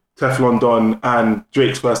to Teflon Don and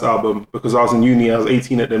Drake's first album because I was in uni. I was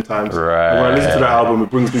 18 at them times. Right. And when I listen to that album, it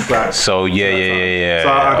brings me back. So yeah. So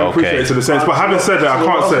I can appreciate it to the sense. But having said that, I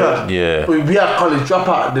can't say. Yeah. But we had college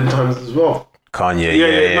dropout at them times as well. Kanye,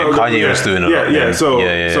 Kanye was doing a lot. So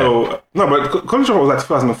no, but College Dropout was like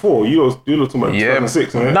 2004. You were talking about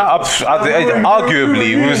 2006, man. No,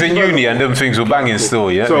 arguably we was in uni and them things were banging still.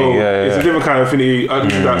 Yeah, so it's a different kind of affinity. I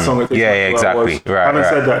do that song. Exactly. Right. Having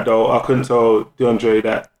said that, though, I couldn't tell DeAndre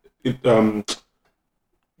that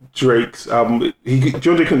Drake's album.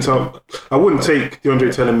 DeAndre couldn't tell. I wouldn't take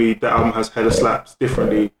DeAndre telling me that album has hella slaps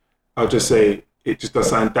differently. I'll just say. It just does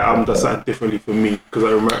something. That album does something differently for me because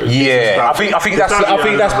I remember. Yeah, I think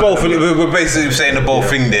that's both. We're basically saying the both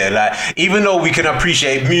thing there. Like, even though we can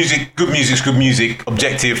appreciate music, good music's good music,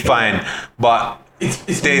 objective, fine, but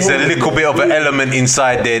there's a little bit of an element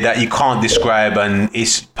inside there that you can't describe, and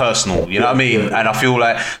it's personal. You know what I mean? And I feel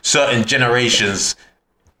like certain generations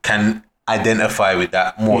can identify with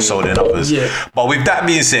that more so than others. But with that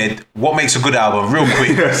being said, what makes a good album? Real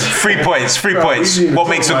quick, 3 points. What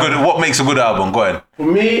makes a good album? Go ahead. For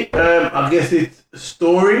me, I guess it's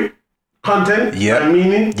story, content, and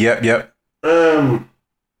meaning. Yep.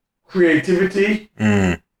 Creativity.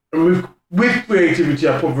 And with creativity,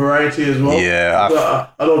 I put variety as well. Yeah.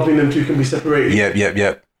 I don't think them two can be separated.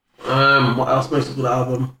 Yep. What else makes a good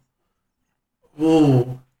album?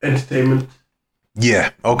 Entertainment. Yeah,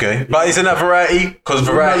 okay. But isn't that variety? Because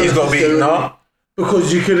variety's got to be, no?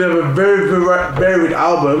 Because you could have a very varied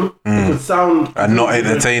album. It could sound... And not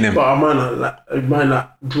entertaining. But it might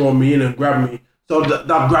not draw me in and grab me. So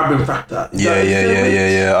that grabbing factor.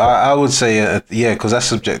 Yeah. I would say, because that's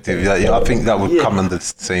subjective. Yeah, I think that would come under the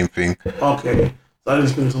same thing. Okay. So I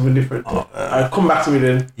just think something different. Come back to me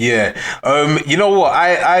then. Yeah. You know what?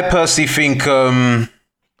 I personally think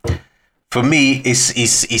for me it's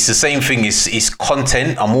the same thing. It's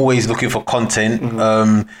content. I'm always looking for content.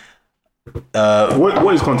 Mm-hmm.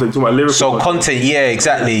 What is content? Talking about lyrical. So content, yeah,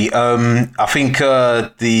 exactly. I think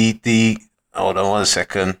the hold on 1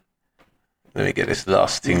 second. Let me get this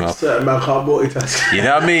last thing off. Certain man can't multitask. You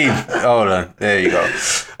know what I mean? Hold on. There you go.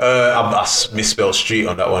 I misspelled street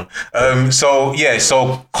on that one. So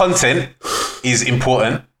content is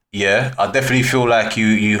important. Yeah, I definitely feel like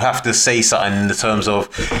you have to say something in the terms of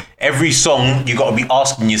every song. You got to be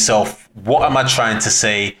asking yourself, what am I trying to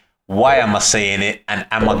say? Why am I saying it? And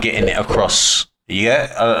am I getting it across?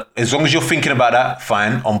 Yeah, as long as you're thinking about that,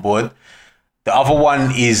 fine, on board. The other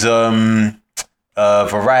one is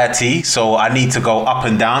variety. So I need to go up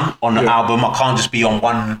and down on the album. I can't just be on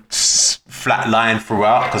one flat line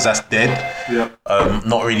throughout because that's dead. Yeah.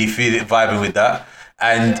 Not really vibing with that.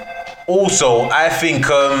 And also, I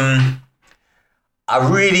think I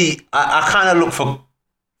kind of look for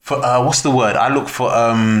what's the word? I look for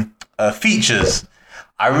features.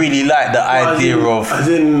 I really like the idea of as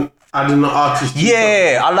in adding an artist.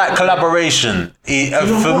 Yeah, I like collaboration.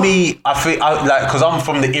 For me, I think because I'm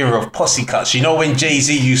from the era of posse cuts. You know when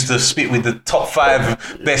Jay-Z used to spit with the top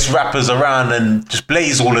 5 best rappers around and just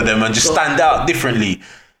blaze all of them and just stand out differently.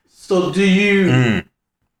 So do you?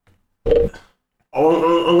 I'm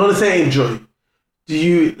gonna say enjoy. Do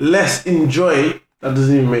you less enjoy? That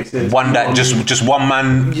doesn't even make sense. One that just one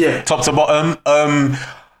man, top to bottom.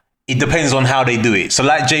 It depends on how they do it. So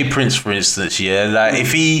like Jay Prince, for instance, like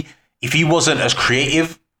if he wasn't as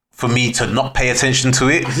creative for me to not pay attention to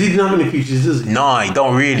it. Because he didn't have any features, does he? No, he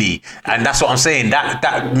don't really. And that's what I'm saying.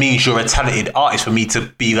 That means you're a talented artist for me to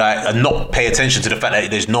be like and not pay attention to the fact that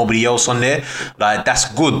there's nobody else on there. Like that's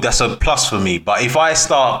good. That's a plus for me. But if I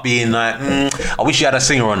start being like, I wish you had a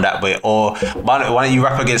singer on that bit, or why don't you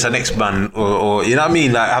rap against the next man, or you know what I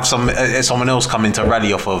mean? Like have someone else come in to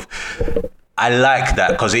rally off of. I like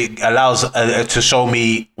that because it allows to show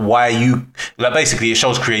me why basically it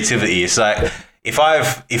shows creativity. It's like if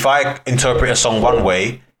I interpret a song one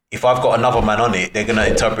way, if I've got another man on it, they're gonna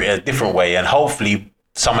interpret it a different way, and hopefully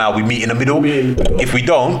somehow we meet in the middle. If we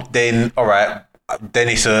don't, then all right, then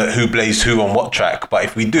it's a who plays who on what track. But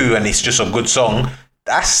if we do, and it's just a good song,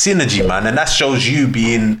 that's synergy, man, and that shows you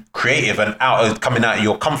being creative and coming out of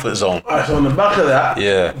your comfort zone. All right, so on the back of that,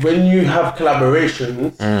 when you have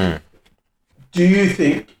collaborations. Do you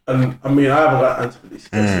think, and I mean, I haven't got an answer for this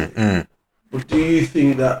question, but do you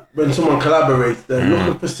think that when someone collaborates, they're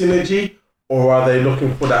looking for synergy, or are they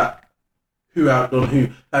looking for that who outdone who?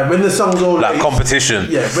 Like when the song's all like laced, competition.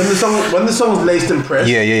 Yeah, when the song's laced and pressed.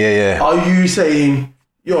 Yeah. Are you saying,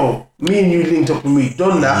 yo, me and you linked up and we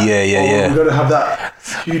done that? Yeah. We're gonna have that.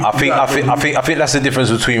 I think that's the difference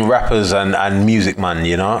between rappers and music, man.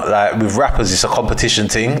 You know, like with rappers, it's a competition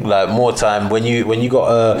thing. Like more time when you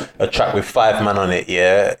got a track with 5 man on it,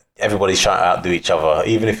 everybody's trying to outdo each other.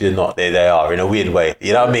 Even if you're not, they are in a weird way.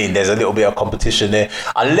 You know what I mean? There's a little bit of competition there,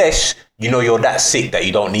 unless you know you're that sick that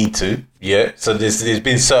you don't need to. Yeah. So there's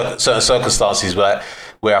been certain circumstances where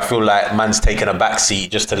I feel like man's taking a back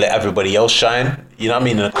seat just to let everybody else shine. You know what I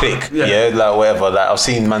mean? In a click, like whatever. Like I've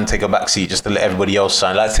seen man take a back seat just to let everybody else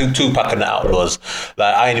shine. Like Tupac and the Outlaws.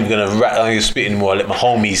 Like I ain't even gonna rap. I'm gonna spit anymore. Let my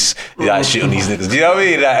homies like shit on these niggas. You know what I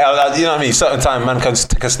mean? Like, you know what I mean? Certain time man can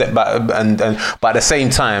take a step back and but at the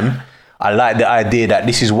same time, I like the idea that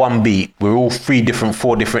this is one beat. We're all 4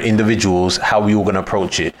 different individuals. How we all gonna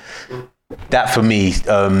approach it? That for me,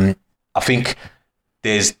 I think.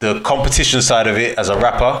 There's the competition side of it as a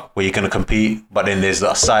rapper where you're going to compete, but then there's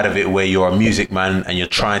the side of it where you're a music man and you're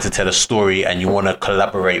trying to tell a story and you want to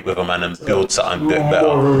collaborate with a man and build something better.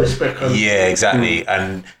 More respect. Yeah, exactly.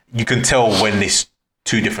 And you can tell when it's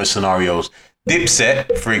 2 different scenarios.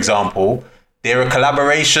 Dipset, for example, they're a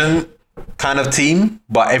collaboration kind of team,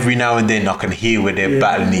 but every now and then I can hear where they're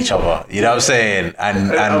battling each other. You know what I'm saying?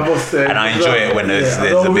 And I enjoy it when there's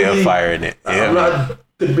a bit of fire in it. I'm not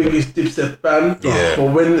the biggest Dipset fan, but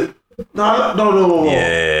when no.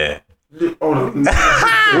 Yeah. Hold on. Wait.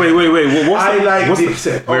 I like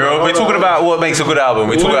Dipset. We're talking about what makes a good album.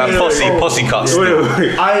 We're talking about posse cuts.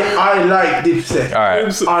 I like Dipset. All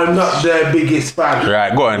right. I'm not their biggest fan.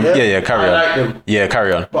 Right, go on. Yeah, carry on. I like them. Yeah,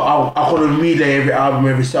 carry on. But I couldn't relay every album,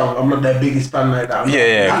 every song. I'm not their biggest fan like that.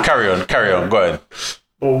 Yeah, carry on. Go ahead.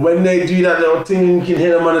 But when they do that little thing, you can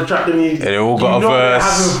hear them on the track, and they all got a verse. They're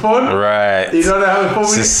having fun. Right. You know they're having fun.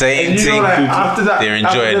 It's the same thing. Like, after that, they're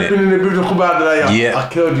enjoying it. In the group, they're like, I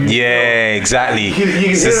killed you. Yeah, exactly. You can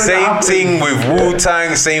it's the same thing with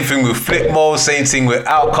Wu-Tang, same thing with Flipmo, same thing with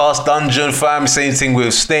Outkast, Dungeon Fam, same thing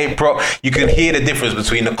with State Prop. You can hear the difference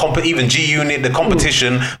between even G-Unit, the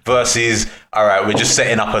competition versus, all right, we're just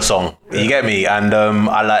setting up a song. You get me? And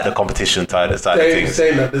I like the competition side of things.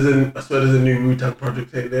 Saying that, I swear there's a new Wu-Tang project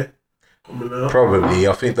out there. Probably.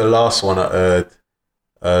 I think the last one I heard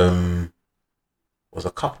was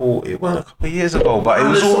a couple of years ago, but it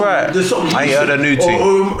was alright. I ain't heard a new thing.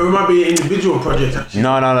 Or it might be an individual project actually.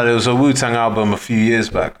 No, there was a Wu-Tang album a few years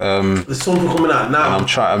back. There's something coming out now. And I'm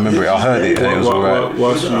trying to remember it. I heard it and it was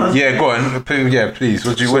alright. Yeah, go on. Yeah, please.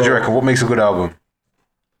 What do you reckon? What makes a good album?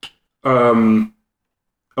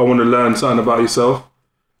 I want to learn something about yourself.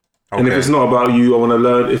 Okay. And if it's not about you, I want to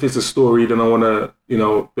learn. If it's a story, then I want to,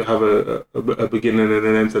 have a beginning and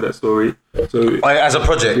an end to that story. So as a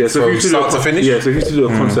project, yeah. So from start to finish. Yeah. So if you to do a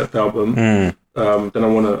concept album, then I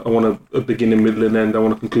want a beginning, middle, and end. I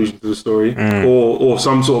want a conclusion to the story, or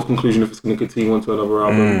some sort of conclusion if it's going to continue on to another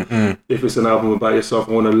album. If it's an album about yourself,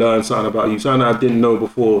 I want to learn something about you, something that I didn't know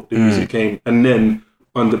before the music came, and then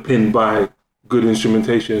underpinned by good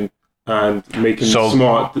instrumentation and making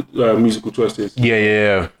smart musical choices.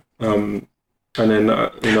 Yeah. And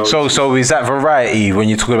then So is that variety when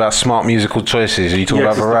you're talking about smart musical choices? Are you talking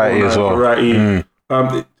about variety as well? Variety.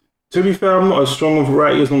 To be fair, I'm not as strong on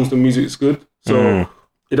variety as long as the music's good. So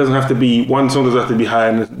it doesn't have to be one song doesn't have to be high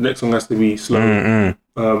and the next song has to be slow.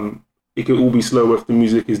 It could all be slow if the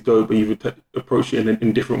music is dope, but you've approached it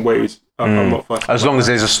in different ways. I'm not fussed. As long as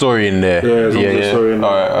there's a story in there. Yeah, as long as there's a story in there.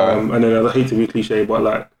 All right. And then I hate to be cliche, but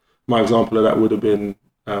like my example of that would have been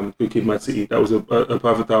Good Kid, Mad City. That was a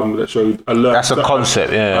perfect album that showed a lot. That's a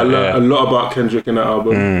concept, yeah. I learned a lot about Kendrick in that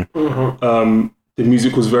album. The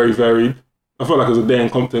music was very varied. I felt like it was a day in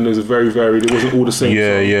Compton. It was very varied. It wasn't all the same.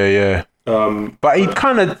 Yeah. But he'd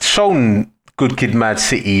kind of shown Good Kid, Mad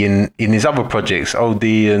City in his other projects, OD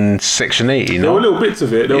and Section 80. There were little bits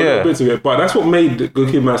of it. But that's what made Good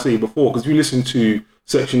Kid, Mad City before. Because if you listen to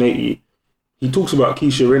Section 80, he talks about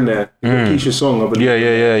Keisha in there. Keisha's song, I believe.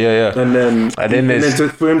 Yeah. And then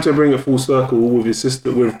for him to bring it full circle with the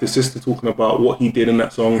sister talking about what he did in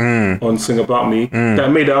that song on Sing About Me,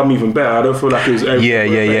 that made the album even better. I don't feel like it was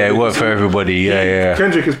everybody. It worked for everybody. Yeah.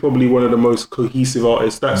 Kendrick is probably one of the most cohesive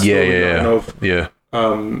artists. That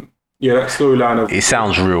storyline of it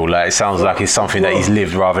sounds real. Like it sounds like it's something that he's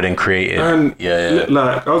lived rather than created. And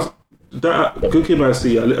like that Good Kid, Mad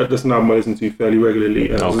City, that's an album I listen to fairly regularly.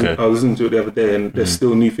 And I was listening to it the other day, and there's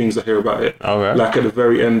still new things I hear about it. Okay. Like at the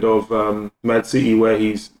very end of Mad City, where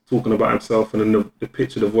he's talking about himself, and then the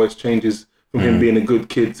pitch of the voice changes from him being a good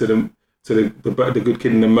kid to the good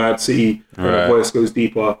kid in the Mad City, and the voice goes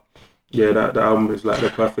deeper. Yeah, that album is like the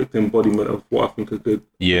perfect embodiment of what I think a good,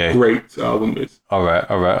 great album is. All right,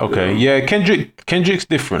 okay. Yeah, Kendrick's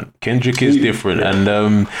different. Kendrick is different,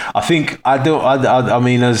 and I think I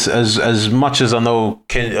mean, as much as I know,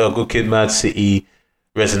 Good Kid, Mad City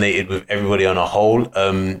resonated with everybody on a whole.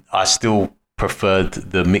 I still preferred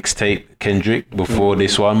the mixtape Kendrick before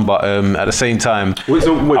this one, but at the same time, I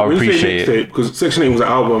appreciate it because Section 8 was an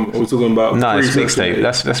album. We're talking about it's mixtape.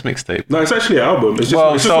 That's mixtape. No, it's actually an album. It's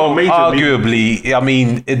just, arguably, I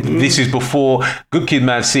mean, this is before Good Kid,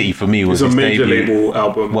 Mad City for me was a major debut. label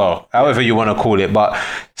album. Well, however you want to call it, but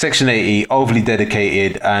Section 80, Overly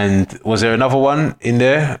Dedicated, and was there another one in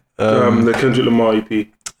there? The Kendrick Lamar EP.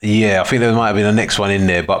 Yeah, I think there might have been the next one in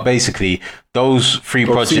there, but basically those three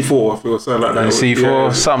projects. C4, I feel something like that.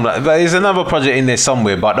 C4, something like that. But there's another project in there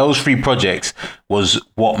somewhere, but those three projects was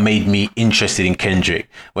what made me interested in Kendrick.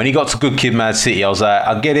 When he got to Good Kid, Mad City, I was like,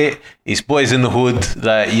 I get it. It's boys in the hood,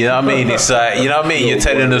 like, you know what I mean? It's like, you know what I mean? You're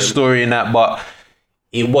telling a story in that, but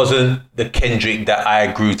it wasn't the Kendrick that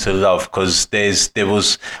I grew to love because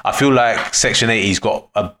I feel like Section 80's got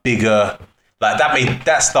a bigger. Like that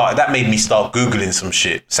made me start Googling some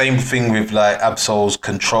shit. Same thing with like Absol's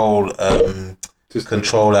Control album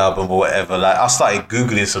or whatever. Like I started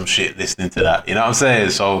Googling some shit listening to that. You know what I'm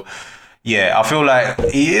saying? So yeah, I feel like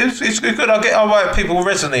it's good. I people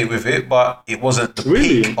resonate with it, but it wasn't the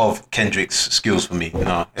peak of Kendrick's skills for me.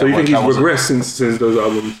 No. So you think he's regressed since those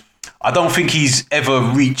albums? I don't think he's ever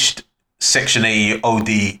reached Section 80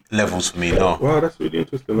 OD levels for me. No. Wow, that's really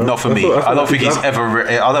interesting. Not for me. I don't think he's ever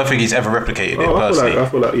replicated it personally. I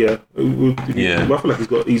feel like I feel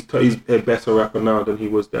like he's a better rapper now than he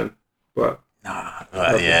was then. But I'd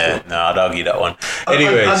argue that one.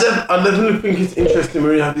 Anyway, I definitely think it's interesting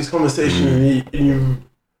when you have these conversations and you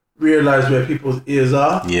realize where people's ears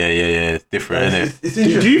are. Yeah. It's different, isn't it? It's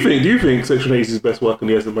interesting. Do you think Section 80's best work and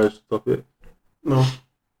he hasn't managed to top it? No.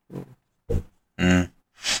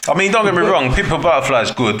 I mean, don't get me wrong, Pimp a Butterfly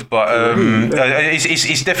is good, but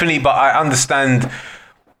it's definitely. But I understand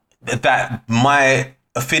that my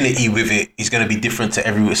affinity with it is going to be different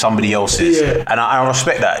to somebody else's, and I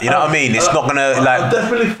respect that. You know what I mean? It's not gonna like. I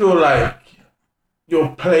definitely feel like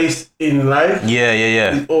your place in life,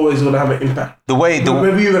 is always going to have an impact.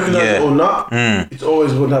 Whether you recognize it or not, it's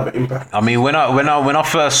always going to have an impact. I mean, when I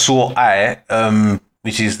first saw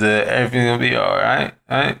which is the Everything Gonna Be Alright,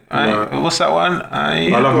 right? What's that one? I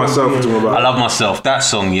Love Myself. I Love Myself. That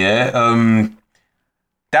song,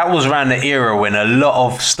 that was around the era when a lot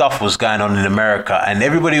of stuff was going on in America, and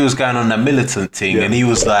everybody was going on that militant thing, and he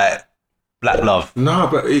was like, Black Love. No,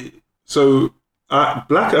 but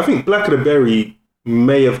I think Black of the Berry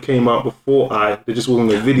may have came out before there just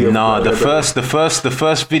wasn't a video. No, the first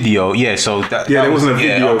video, so there wasn't a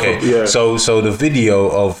video. Okay. So the video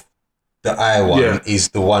of the one is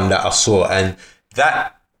the one that I saw, and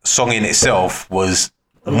that song in itself was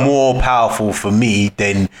more powerful for me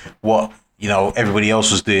than what everybody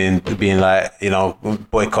else was doing, being like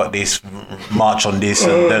boycott this, march on this,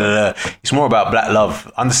 and da da da. It's more about Black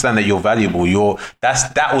love. Understand that you're valuable.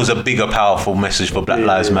 That was a bigger, powerful message for Black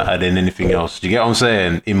Lives Matter than anything else. Do you get what I'm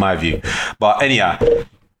saying? In my view, but anyhow.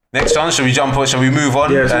 Next one, shall we jump on? Shall we move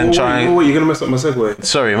on you're gonna mess up my segue.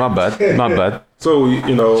 Sorry, my bad. So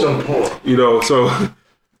so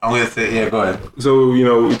I'm gonna say, go ahead. So we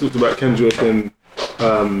talked about Kendrick and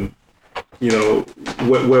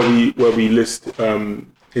where we list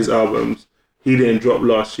his albums. He didn't drop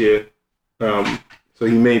last year, so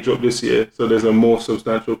he may drop this year. So there's a more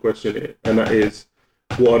substantial question here, and that is,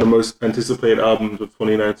 what are the most anticipated albums of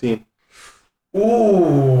 2019?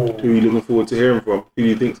 Ooh. Who are you looking forward to hearing from? Who do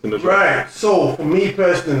you think's gonna drop? Right. So for me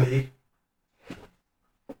personally,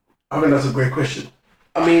 I mean that's a great question.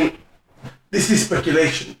 I mean, this is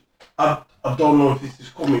speculation. I don't know if this is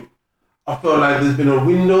coming. I feel like there's been a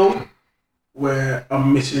window where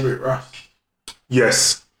I'm missing Rick Ross.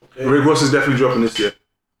 Yes. Okay. Rick Ross is definitely dropping this year.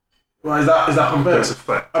 Well, is that confirmed? That's a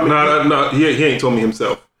fact. I mean, no, he ain't told me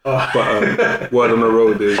himself. But word on the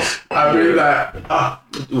road is. I really like.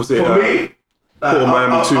 For me. I've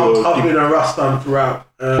been a Ross fan throughout.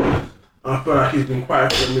 I feel like he's been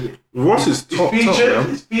quiet for a minute. Ross is top.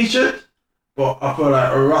 He's featured, but I feel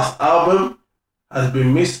like a Ross album has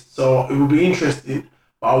been missed, so it will be interesting.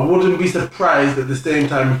 But I wouldn't be surprised at the same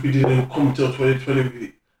time if he didn't come till 2020 with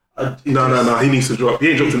it. No, he needs to drop. He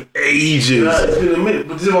ain't dropped in ages. Yeah, it's been a minute,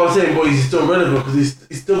 but this is what I'm saying, boy. He's still relevant because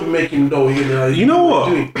he's still making dough. You know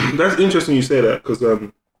what? That's interesting you say that because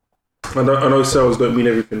I know sales don't mean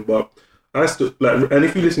everything, but I still like. And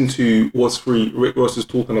if you listen to What's Free, Rick Ross is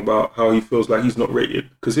talking about how he feels like he's not rated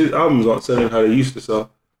because his albums aren't selling how they used to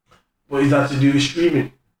sell. What is that to do with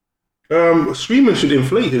streaming? Streaming should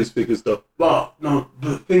inflate his figures though. But no,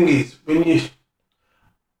 the thing is,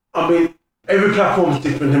 every platform is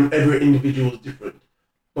different and every individual is different.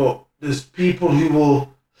 But there's people who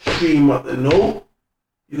will stream what they know.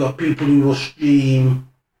 You got people who will stream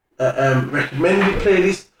recommended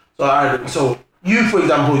playlists. So you, for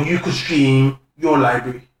example, you could stream your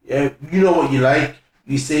library. Yeah, you know what you like.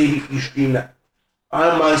 You save it. You stream that.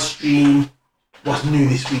 I might stream what's new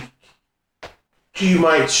this week. You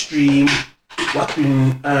might stream what's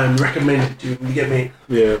been recommended to you. You get me?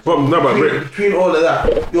 Yeah. But between all of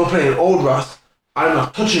that, you're playing old Ross. I'm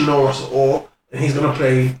not touching no Ross at all, and he's gonna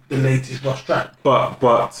play the latest Ross track.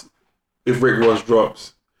 But if Rick Ross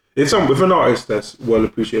drops, if an artist that's well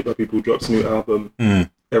appreciated by people drops a new album,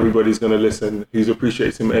 everybody's gonna listen. Who's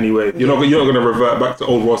appreciates him anyway. You're not gonna revert back to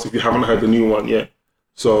old Ross if you haven't heard the new one yet.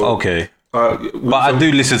 So okay. But I do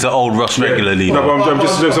listen to old Ross regularly. No, but I'm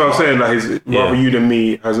just what I'm saying. Like, rather you than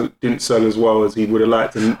me didn't sell as well as he would have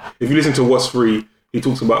liked. And if you listen to What's Free, he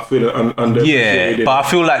talks about feeling under. Yeah, but I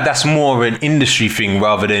feel like that's more an industry thing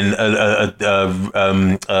rather than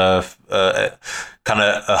kind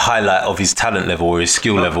of a highlight of his talent level or his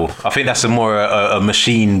skill level. I think that's a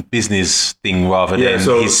machine business thing rather than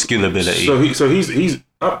his skill ability. So he's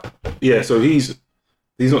up. Yeah, so he's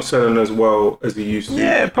not selling as well as he used to.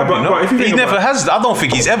 Yeah, probably not. But he never has. I don't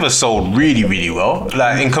think he's ever sold really, really well.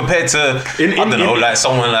 Like, in compared to, like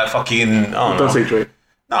someone like fucking. Don't say Drake.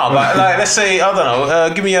 No, but like, let's say, I don't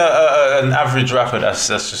know. Give me an average rapper that's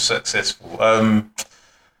just successful.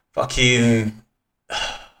 Fucking.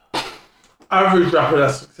 Average rapper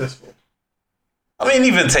that's successful. I mean,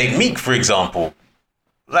 even take Meek, for example.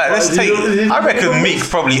 Like, let's take. I reckon Meek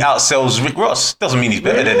probably outsells Rick Ross. Doesn't mean he's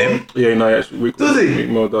better than him. Yeah, no, actually, Rick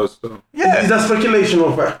more does. So. Yeah, is that speculation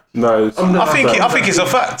or fact? No, I think it's a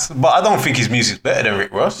fact, but I don't think his music's better than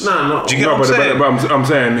Rick Ross. No. Do you get what I'm saying? But I'm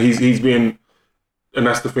saying he's been, and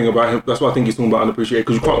that's the thing about him. That's what I think he's talking about underappreciated,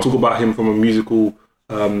 because you can't talk about him from a musical,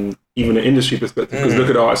 even an industry perspective. Because look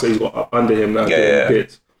at the artists that he's got under him now doing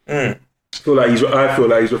bits. I feel like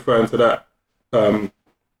he's referring to that.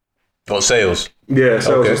 What, sales? Yeah,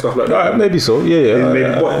 sales and stuff like that. Maybe so.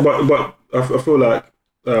 Yeah. But I feel like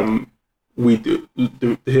the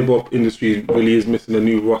hip hop industry really is missing a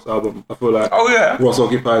new Ross album. I feel like Ross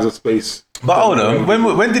occupies a space. But hold on,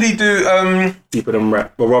 when did he do Deeper Than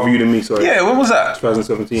Rap? But Rather You Than Me, sorry. Yeah, when was that?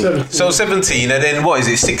 2017. So 17, and then what is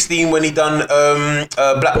it? 16 when he done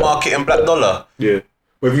Black Market and Black Dollar. Yeah.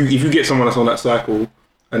 Well, if you get someone that's on that cycle,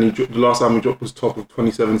 and the last time he dropped was top of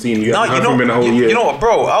 2017. You haven't heard from him in a whole year. You know what,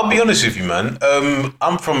 bro? I'll be honest with you, man.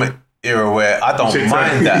 I'm from an era where I don't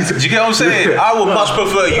mind that. Do you get what I'm saying? I would much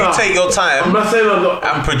prefer you take your time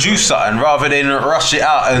and produce something rather than rush it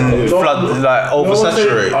out and flood, like,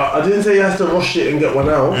 oversaturate. I didn't say you have to rush it and get one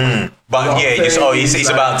out. But it's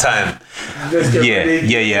about time.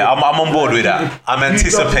 Yeah. I'm on board with that. I'm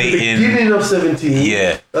anticipating. Beginning of 17.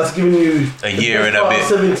 Yeah. That's giving you a year and a bit.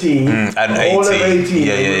 17 and all 18. of 18.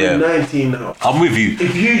 Yeah. 19 now. I'm with you.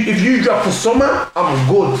 If you drop for summer,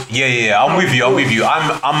 I'm good. Yeah. I'm with you.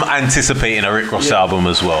 I'm anticipating a Rick Ross album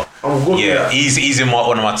as well. I'm good. Yeah. He's in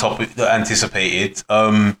one of my top anticipated.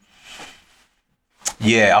 I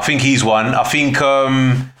think he's one. I think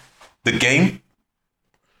The Game.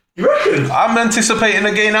 You reckon? I'm anticipating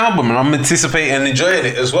a Game album, and I'm anticipating enjoying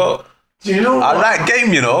it as well. Do you know I like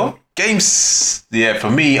Game, you know. Game's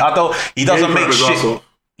for me. He doesn't make shit. Awesome.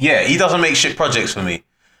 Yeah, he doesn't make shit projects for me.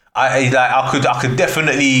 I could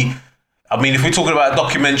definitely. I mean, if we're talking about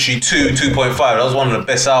documentary 2.5, that was one of the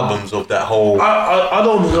best albums of that whole. I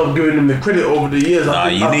don't think I'm giving him the credit over the years.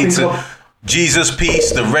 You need to. Jesus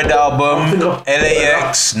Peace, the Red Album,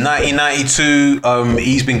 LAX, 1992.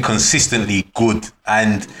 He's been consistently good,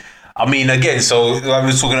 and I mean, again, so I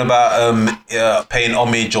was talking about paying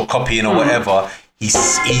homage or copying or whatever. He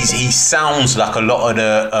sounds like a lot of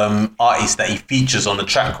the artists that he features on the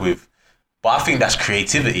track with, but I think that's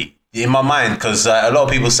creativity in my mind, because a lot of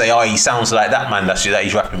people say, he sounds like that man that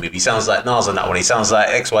he's rapping with. He sounds like Nas on that one. He sounds like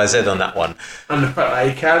XYZ on that one. And the fact that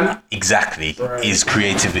he can exactly is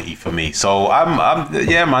creativity for me. So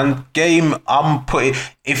man. Game. I'm putting.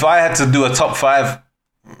 If I had to do a top 5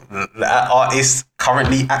 artists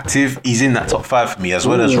currently active, he's in that top 5 for me as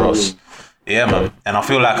well as Ross. Yeah, man. And I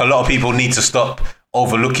feel like a lot of people need to stop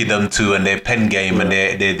overlooking them too, and their pen game and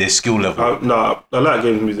their skill level. I like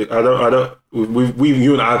Game's music. I don't.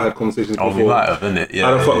 You and I have had conversations before. We might have, innit? Yeah.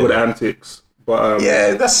 I don't fuck with the antics, but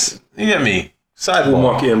that's, you get me. Sidebar.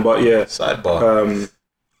 Marketing, but yeah. Sidebar.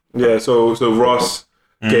 So Ross,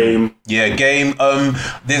 Game. Yeah, Game.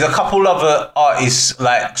 There's a couple other artists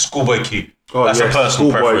like Schoolboy Q. That's a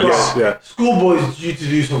personal preference. Yeah. Schoolboy's due to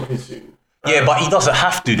do something soon. Yeah, but he doesn't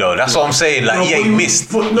have to though. That's what I'm saying. Like, he ain't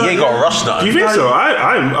missed. He ain't got to rush nothing. Do you think so? I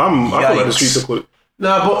feel like the streets are called.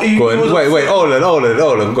 Nah, but go on. Wait, hold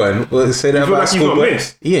on. Go on. Say that about Schoolboy.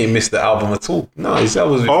 He ain't missed the album at all. No, his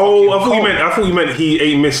album. Oh, I thought you meant he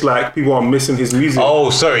ain't missed, like, people are missing his music. Oh,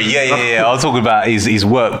 sorry. Yeah. I was talking about his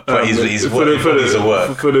work, but his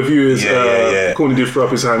work. For the viewers, Corny did throw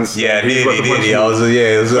up his hands. Yeah, nearly.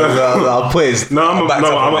 I'll put his. I'm a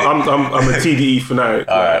TDE fanatic.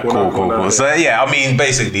 All right, cool. So yeah, I mean,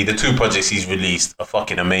 basically, the 2 projects he's released are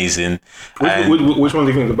fucking amazing. Which one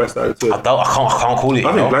do you think is the best out of the 2? I can't call it.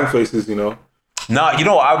 I think Blank Faces, you know. Nah, you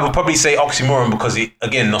know what? I would probably say Oxymoron because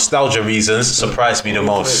again, nostalgia reasons surprised me the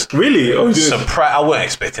most. Really? I weren't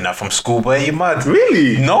expecting that from Schoolboy. You mad?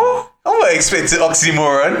 Really? No, I weren't expecting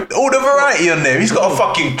Oxymoron. All the variety on there. He's got a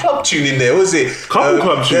fucking club tune in there. What was it?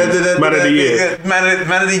 Club tune. Man of the Year.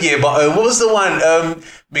 Man of the Year. But what was the one?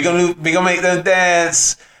 We gonna make them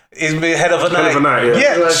dance. Is head of a night.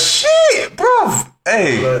 Yeah. Shit, bruv.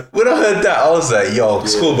 Hey, when I heard that, I was like, yo,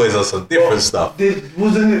 Schoolboy's on some different stuff.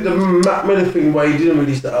 Wasn't it the Mac Miller thing where he didn't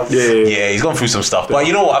release the album? Yeah, he's gone through some stuff. But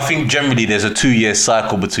you know what? I think generally there's a 2-year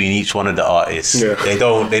cycle between each one of the artists. Yeah. They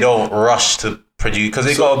don't rush to produce because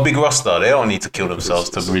they got a big roster. They don't need to kill themselves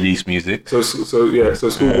to release music. So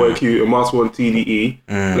Schoolboy Q and Master One TDE.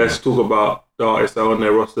 Let's talk about the artists that are on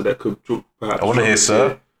their roster that could perhaps. I want to hear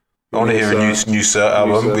Sir. I want to hear a new Sir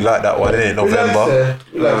album. We like that one, innit? November.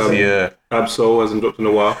 Yeah. Absol hasn't dropped in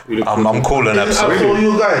a while. I'm calling Absol. Absol,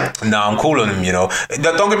 you guy. No, I'm calling him, you know.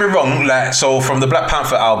 Don't get me wrong, like, so from the Black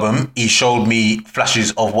Panther album, he showed me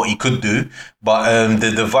flashes of what he could do. But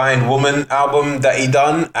the Divine Woman album that he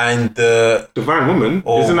done and the Divine Woman?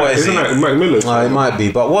 Or isn't that Mac Miller? No, it might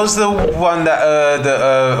be. But what's the one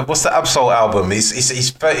that what's the Absol album?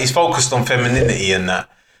 He's focused on femininity and that.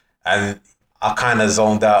 And I kind of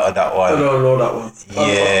zoned out of that one. I don't know that one.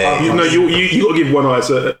 Yeah. You got to give one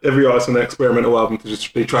artist, every artist an experimental album to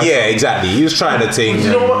just they try. Yeah, exactly. He was trying to think.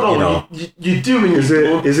 You know what though? You do when Is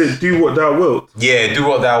it Do What Thou Wilt? Yeah, Do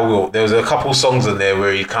What Thou Wilt. There was a couple songs in there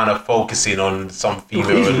where he kind of focusing on some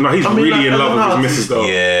female. He's really in love with his missus though.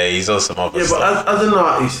 Yeah, he's on some other stuff. Yeah, but as an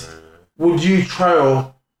artist, would you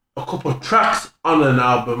trial a couple of tracks on an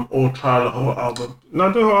album or trial the whole album?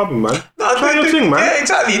 No, the whole album, man. No, try your thing, man. Yeah,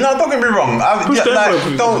 exactly. No, don't get me wrong.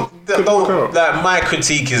 Don't. Like, my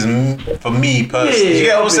critique is for me personally. You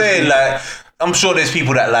get what I'm saying? Like, I'm sure there's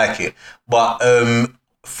people that like it, but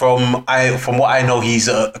from what I know, he's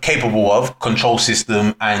capable of Control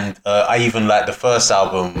System, and I even like the first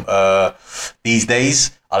album. These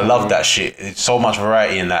Days, I love that shit. It's so much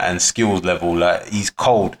variety in that and skills level. Like, he's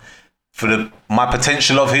cold. For my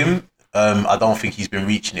potential of him, I don't think he's been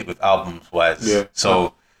reaching it with albums wise.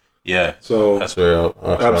 Yeah. So that's where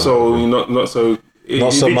Absolutely not so.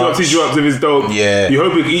 If he drops if it's dope. Yeah. You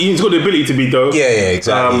hope he's got the ability to be dope. Yeah,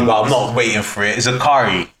 exactly. But I'm not waiting for it.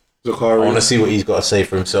 Zakari. I want to see what he's got to say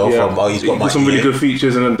for himself. Yeah. He's got some really good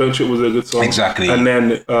features, and then Don't Trip was a good song. Exactly. And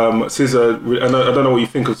then SZA, I don't know what you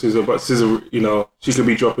think of SZA, but SZA, you know, she could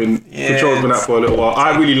be dropping. Yeah, Control's been out for a little while.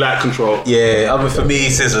 I really like Control. Yeah, I mean, for me,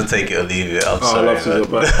 SZA, take it or leave it. I'm sorry. I love SZA,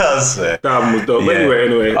 but that album was dope. Yeah.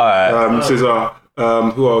 Anyway. All right. SZA,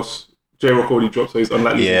 who else? J-Rock already dropped, so he's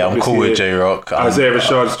unlikely. Yeah, I'm cool with J-Rock. Isaiah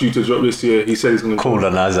Rashad's due to drop this year. He said he's going to. Cool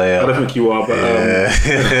on Isaiah. I don't think you are, but. And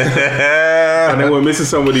then we're missing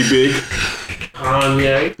somebody big.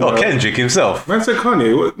 Kanye. Oh, Kendrick himself. Man said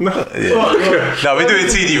Kanye. What? No. No, we're doing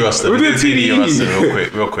TD roster. We're doing TD roster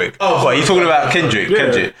real quick. Oh, what, are you talking about Kendrick? Yeah.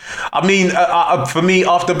 Kendrick. I mean, for me,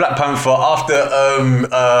 after Black Panther, after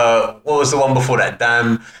what was the one before that?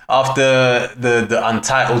 Damn. After the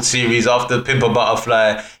Untitled series, after Pimp a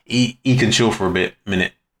Butterfly, he can chill for a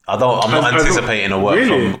minute. I'm not anticipating a work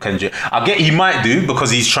from Kendrick. I get he might do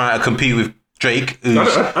because he's trying to compete with Drake.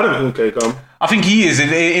 I don't think come. I think he is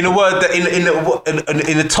in a word that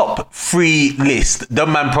in the top 3 list. That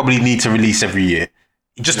man probably need to release every year,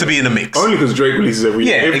 just to be in the mix. Only because Drake releases every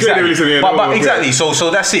year. Yeah, exactly. But exactly.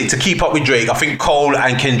 So that's it. To keep up with Drake, I think Cole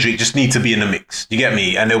and Kendrick just need to be in the mix. You get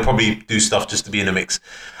me? And they'll probably do stuff just to be in the mix.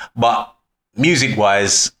 But music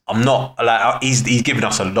wise, I'm not like he's given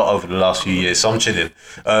us a lot over the last few years, so I'm chilling.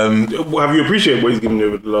 Have you appreciated what he's given you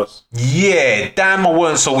over the last? Yeah, Damn, I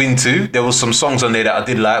weren't so into. There was some songs on there that I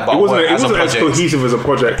did like, but it wasn't as cohesive as a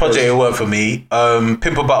project. It worked for me.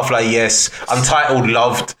 Pimp a Butterfly, yes. Untitled,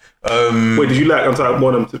 loved. Wait, did you like Untitled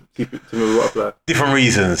more than to keep it to Pimp a Butterfly? Different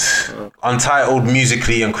reasons. Untitled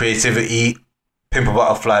musically and creativity. Pimp a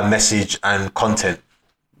Butterfly message and content.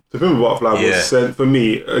 The Pimp a Butterfly was sent for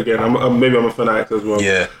me again. Maybe I'm a fanatic as well.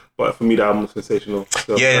 Yeah. But for me, that album was sensational.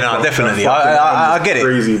 So definitely. I get it.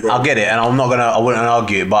 Crazy, bro. I get it, and I wouldn't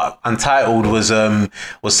argue it. But Untitled was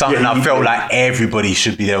something I felt like everybody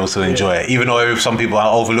should be able to enjoy it. Even though some people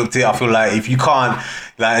have overlooked it, I feel like if you can't,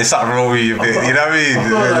 like, there's something wrong with you. You know what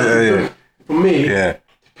I mean? For me,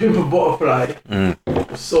 Pimp a Butterfly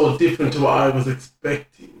was so different to what I was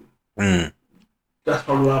expecting. That's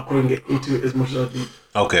probably why I couldn't get into it as much as I did.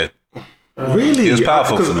 Okay. Really? It was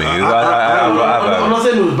powerful for me. I'm not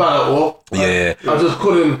saying it was bad at all. Yeah. I just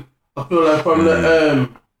couldn't. I feel like from the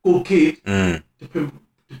Good Kid to Pimp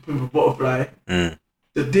a Butterfly,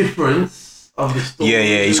 the difference of the story.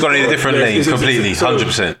 Yeah. He's gone in a different lane completely,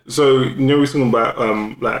 100%. So, you know, we're talking about,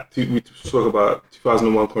 we talk about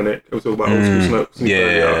 2001 Chronic, and we talk about Old School Snoop.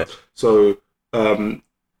 Yeah. So,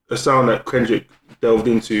 a sound that Kendrick delved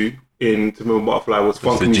into in To Pimp a Butterfly was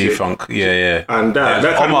funk music. G-Funk, yeah. And that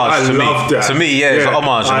kind homage of, I loved that. To me, it's an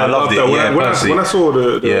homage, and I loved it. When I saw I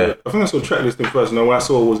think I saw track listing first, and when I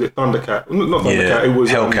saw, was it Thundercat? Not Thundercat, it was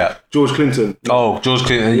Hellcat. George Clinton. Oh, George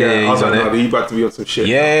Clinton, he's on it. He's about to be on some shit.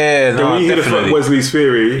 Yeah, no, when you hear the Wesley's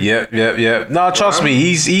Theory. Yeah. No, trust me,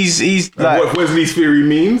 he's like... What Wesley's Theory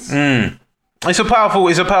means? It's a powerful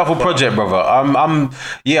project, brother. I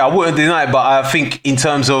wouldn't deny it, but I think in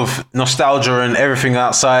terms of nostalgia and everything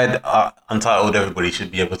outside, Untitled, everybody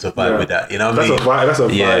should be able to vibe with that. You know what I mean? That's a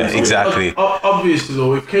vibe. Yeah, exactly. Obviously,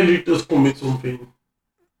 though, if Kendrick does come with something, I'll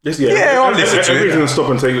listen to it. Everything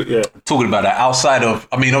stop and take it. Talking about that, outside of,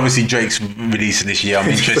 I mean, obviously Drake's releasing this year. I'm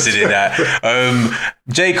interested in that.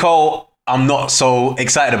 J. Cole, I'm not so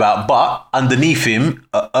excited about. But underneath him,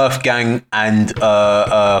 Earth Gang and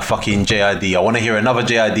fucking JID. I want to hear another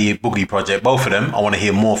JID Boogie project. Both of them, I want to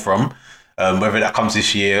hear more from. Whether that comes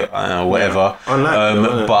this year, whatever.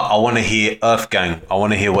 Yeah. But I want to hear Earth Gang. I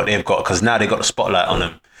want to hear what they've got because now they got the spotlight on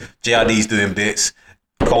them. JID's doing bits,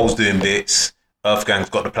 Cole's doing bits, Earth Gang's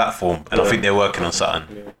got the platform, and I think they're working on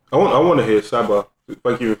something. Yeah. I want to hear Saba.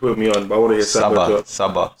 Thank you for putting me on, but I want to hear Saba.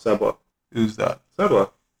 Saba. Who's that? Saba.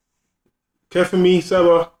 Care for me,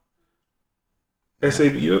 Saba.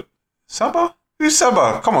 SAB. Saba? Who's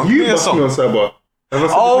Saba? Come on, you must be on Saba.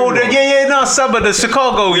 Saba, the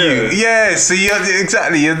Chicago you. Yeah, so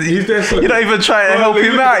exactly. You're not even trying to help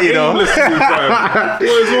him out, you know.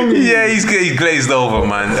 Yeah, he's glazed over,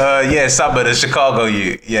 man. Saba, the Chicago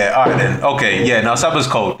you. Yeah, all right then. Okay, yeah, now Saba's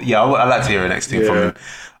cold. Yeah, I like to hear the next thing from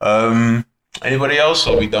him. Anybody else,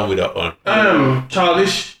 or are we done with that one?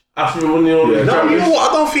 Childish. After running on you know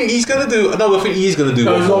what? I don't think he's gonna do. No, I think he is gonna do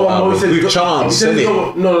one with Chance.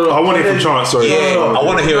 No. I want it from Chance. Sorry. Yeah, I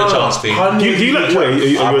want to hear a Chance thing. Do you like? Are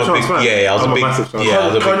you a Chance fan? Yeah, I was a massive fan.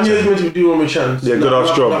 Yeah, Kanye's meant to do one with Chance. Yeah, good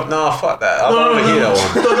ass job. Nah, fuck that. I don't want to hear that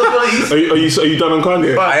one. Are you done on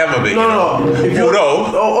Kanye? I am a bit. No.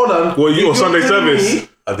 Hold on. Well, you on Sunday service?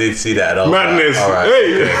 I did see that. Madness. All right.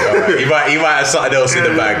 Hey. Okay, all right. He might have something else in the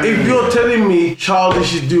bag. If you're telling me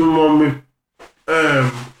Childish is doing one with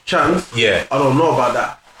Chance, yeah, I don't know about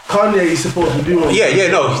that. Kanye is supposed to do one.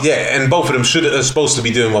 And both of them are supposed to be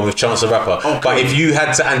doing one with Chance the Rapper. Okay. But if you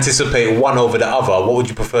had to anticipate one over the other, what would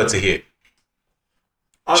you prefer to hear?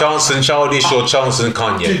 Chance and Childish or Chance and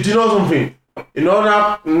Kanye? Do you know something? You know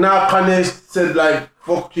now Kanye said like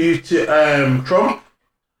fuck you to Trump.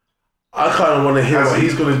 I kind of want to hear what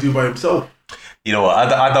he's gonna do by himself. You know what?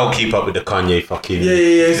 I don't keep up with the Kanye fucking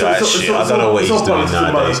shit. I don't know what he's doing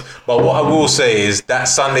nowadays. But what I will say is that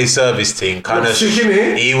Sunday service thing kind of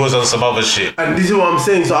he was on some other shit. And this is what I'm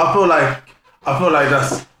saying. So I feel like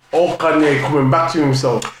that's all Kanye coming back to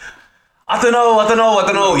himself. I don't know.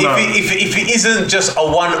 No. If it isn't just a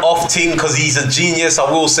one-off thing, because he's a genius, I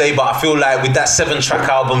will say. But I feel like with that 7-track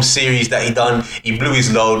album series that he done, he blew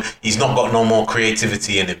his load. He's not got no more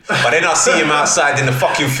creativity in him. But then I see him outside in the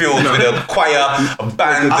fucking field with a choir, a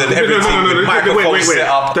band, and everything, with microphones set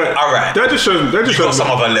up. All right. That just shows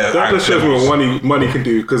me what money can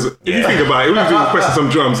do. Because if you think about it, he was doing pressing some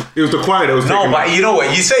drums. It was the choir that was taking. No, but you know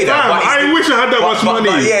what? You say that. I wish I had that much money.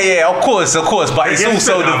 Yeah, of course. But it's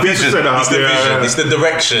also the vision. It's the vision, it's the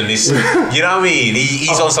direction, it's, you know what I mean?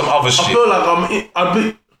 He's on some other shit. I feel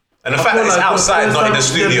like and the fact that it's outside, not in the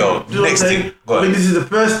studio. Next thing, I mean, this is the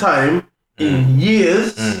first time in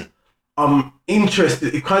years I'm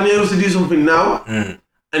interested. If Kanye was to do something now, and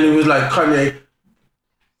it was like, Kanye,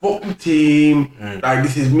 fuck the team, like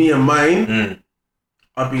this is me and mine,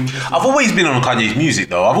 I've always been on Kanye's music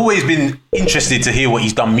though. I've always been interested to hear what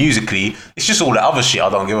he's done musically. It's just all the other shit I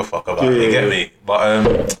don't give a fuck about. You get me?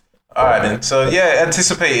 But alright then. So yeah,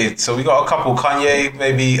 anticipated. So we got a couple: Kanye,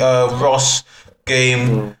 maybe Ross,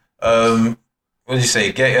 Game. What did you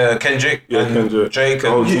say? Kendrick and Kendrick. Drake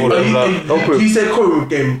and all that. You said courtroom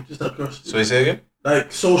Game. Just like us. So you say again?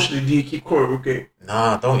 Like socially, do you keep courtroom Game?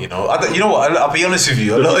 Nah, don't. You know. You know what? I'll be honest with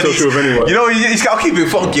you. A lot of these, you know, I'll keep it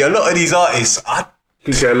funky. A lot of these artists, I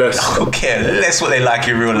care less. I don't care less what they like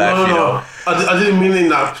in real life, you know. I didn't mean in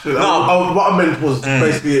that. No. What I meant was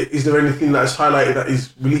basically, is there anything that's highlighted that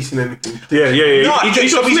he's releasing anything? Yeah. No,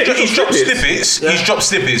 he's dropped snippets. He's dropped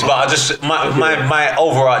snippets, but I just my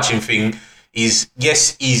overarching thing is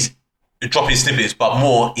yes, he's dropping snippets, but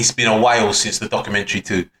more. It's been a while since the documentary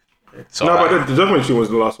too. So, but the documentary was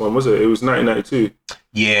the last one, was it? It was 1992.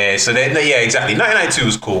 Yeah, so exactly. 1992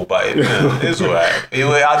 was cool, but it was alright.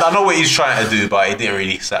 I know what he's trying to do, but it didn't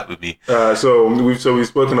really sat with me. So we've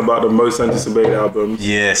spoken about the most anticipated albums.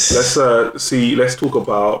 Yes. Let's talk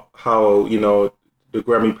about how the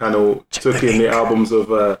Grammy panel took in the albums of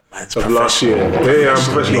last year. Yeah, I'm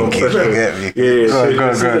professional. Yeah.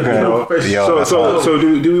 So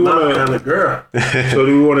do we want to? So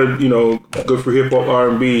do we want to go through hip hop,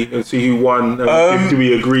 R&B, and see who won? Do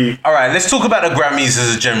we agree? All right, let's talk about the Grammys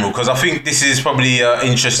as a general, because I think this is probably an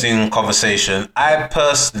interesting conversation. I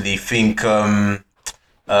personally think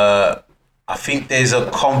there's a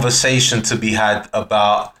conversation to be had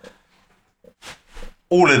about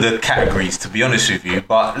all of the categories, to be honest with you,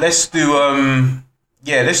 but let's do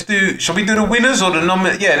shall we do the winners or the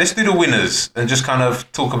yeah, let's do the winners and just kind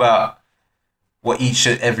of talk about what each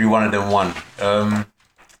and every one of them won. I'm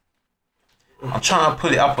trying to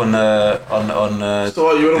put it up on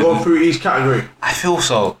so you want to go through each category? I feel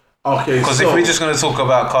so. Okay, because if we're just going to talk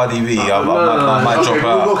about Cardi B, I might drop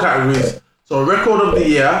out. We'll go categories. So record of the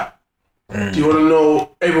year, Do you want to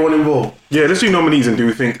know everyone involved? Yeah, let's do nominees and do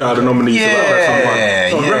we think the nominees for that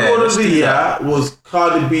best song? So record of the year was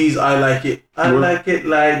Cardi B's I Like It. I Like It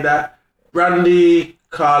Like That. Brandy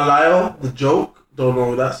Carlisle, The Joke. Don't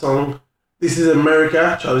know that song. This Is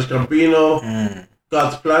America, Childish Gambino.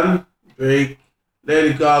 God's Plan, Drake.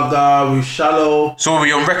 Lady Gaga with Shallow. So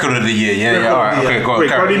we're on record of the year, yeah, all right, okay, go on.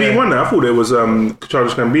 Wait, Cardi B won that? I thought it was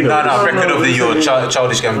Childish Gambino. No, record of the year,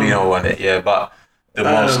 Childish Gambino won it, yeah, but the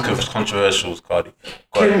most controversial is Cardi.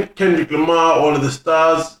 Kendrick Lamar, All of the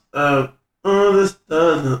Stars, All the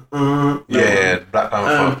Stars, yeah, Black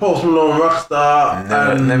Panther. Post Malone,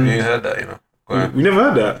 Rockstar. Never even heard that, you know. You never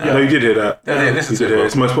heard that? Yeah. No, you did hear that. Yeah, I didn't listen to it.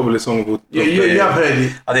 It's the most popular song of all. Yeah, you have heard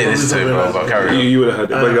it. I didn't listen to it, bro, but carry on. You would have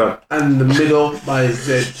heard it, but go on. And The Middle by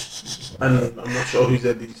Zed. And I'm not sure who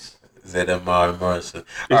Zed is. Zed and Morrison.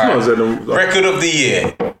 It's not Zed and Record of the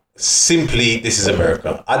year. Simply, This Is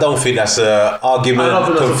America. I don't think that's an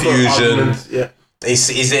argument, confusion. Yeah.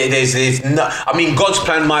 There's not. I mean, God's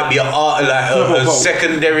Plan might be a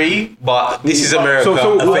secondary, but This Is America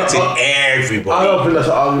affected everybody. I don't think that's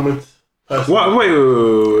an argument. What? Wait.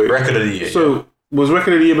 Record of the year. So was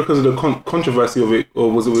Record of the Year because of the controversy of it, or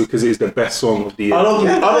was it because it's the best song of the year? I don't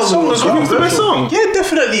think it's the best song. Yeah,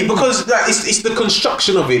 definitely, because like it's the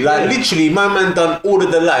construction of it. Like literally, my man done all of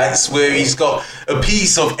the lights where he's got a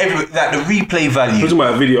piece of every like the replay value. I'm talking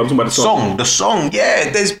about a video. I'm talking about the song. The song.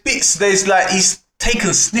 Yeah, there's bits. There's like he's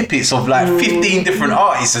taken snippets of like 15 different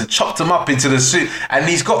artists and chopped them up into the suit, and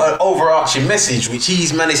he's got an overarching message which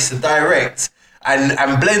he's managed to direct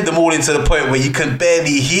and blend them all into the point where you can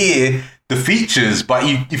barely hear the features, but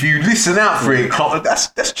if you listen out for it,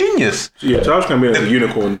 that's genius. Yeah, Charles Gambino is a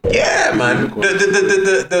unicorn. Yeah, man.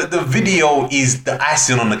 The video is the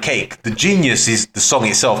icing on the cake. The genius is the song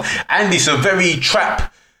itself, and it's a very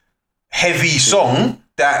trap heavy song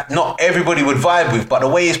that not everybody would vibe with, but the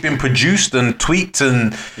way it's been produced and tweaked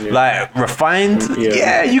and like refined,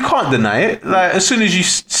 you can't deny it. Like as soon as you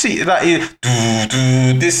see it, like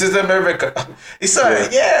This Is America, it's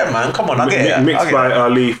like man, come on, I get it. Mixed by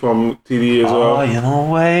Ali from TV as well. Oh, you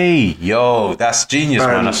know, way, yo, that's genius,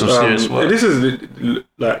 man. That's some serious work. This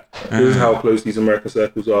is how close these American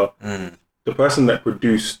circles are. The person that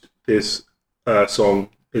produced this song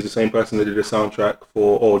is the same person that did the soundtrack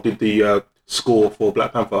for, or did the score for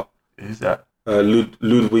Black Panther. Who's that?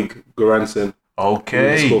 Ludwig Göransson.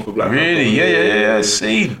 Okay. Score for Black really? Panther. Yeah.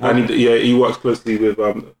 See. And he works closely with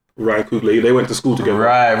Ryan Coogler. They went to school together.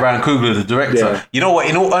 Right, Ryan Coogler, the director. Yeah. You know what?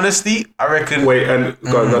 In all honesty, I reckon. Wait, and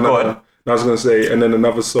go on. I was gonna say, and then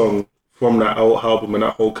another song from that whole album and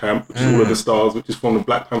that whole camp, which is All of the Stars, which is from the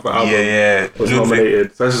Black Panther album. Was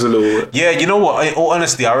nominated. So that's just a little. Yeah, you know what? In all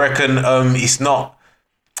honesty, I reckon it's not.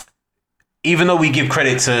 Even though we give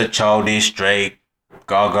credit to Childish, Drake,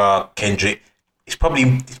 Gaga, Kendrick,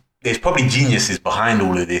 there's probably geniuses behind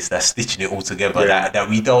all of this that's stitching it all together that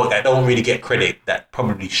don't really get credit that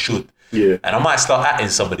probably should. Yeah. And I might start atting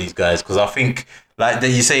some of these guys because I think like that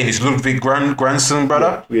you're saying it's Ludwig Göransson,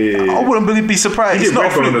 brother. Yeah. I wouldn't really be surprised. It's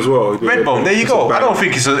not Redbone as well. Redbone, there you go. I don't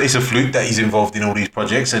think it's a fluke that he's involved in all these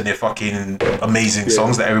projects and they're fucking amazing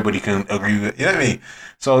songs that everybody can agree with. You know what I mean?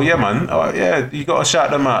 So yeah, man. You got to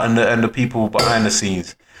shout them out and the people behind the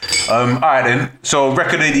scenes. All right then. So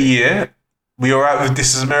record of the year. We all right with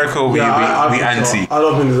This Is America or we anti? So. I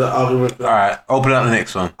don't think there's an argument for that. All right. Open up the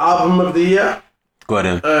next one. Album of the year. Go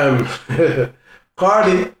ahead then.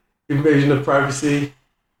 Cardi, Invasion of Privacy.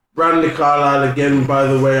 Brandy Carlisle again, By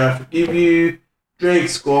the Way I Forgive You. Drake,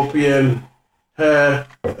 Scorpion. Her,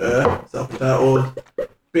 self-titled.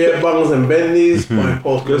 Beer Bongs and Bentleys by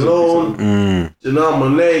Post Malone. Janelle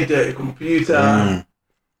Monáe, Dirty Computer.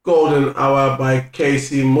 Golden Hour by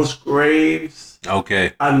Casey Musgraves.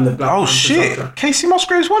 Okay. And the Black Oh shit! soundtrack. Casey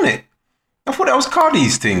Musgraves won it. I thought that was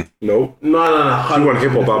Cardi's thing. No. No. He won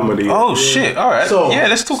hip hop album of the year. Oh shit! All right.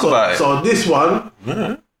 Let's talk about it. So this one,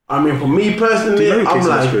 I mean, for me personally, Do you know who I'm Casey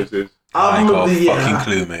like Musgraves is? I ain't album got of a the year. fucking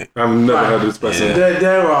clue, mate. I've never heard of this person. Yeah.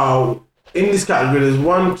 There are in this category. There's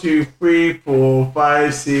 1, 2, 3, 4,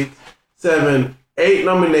 5, 6, 7, 8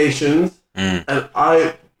 nominations, and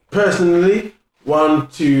I personally 1,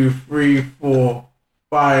 2, 3, 4,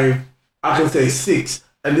 5. I can say 6,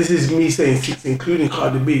 and this is me saying 6, including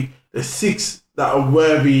Cardi B. There's 6 that are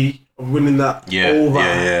worthy of winning that. Yeah,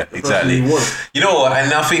 exactly. You know what?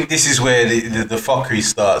 And I think this is where the fuckery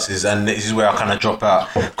starts, and this is where I kind of drop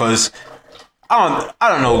out because I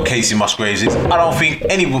don't know who Casey Musgraves is. I don't think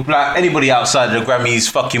anybody outside of the Grammys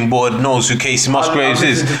fucking board knows who Casey Musgraves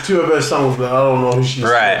is. The two of her songs, but I don't know who she is.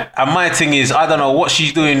 Right. And my thing is, I don't know what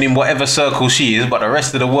she's doing in whatever circle she is, but the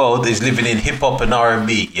rest of the world is living in hip hop and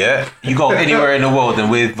R&B. Yeah. You go anywhere in the world and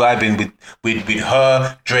we're vibing with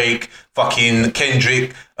her, Drake, fucking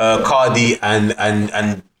Kendrick, Cardi,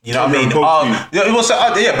 and. You know what I mean?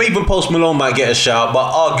 But even Post Malone might get a shout,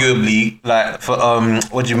 but arguably, like for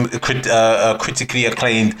critically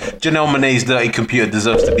acclaimed, Janelle Monáe's Dirty Computer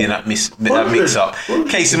deserves to be in that mix-up.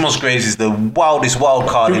 Casey Musgraves is the wildest wild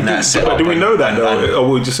card in that set. But do we know that though, or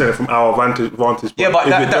we're just saying it from our vantage point? Yeah, but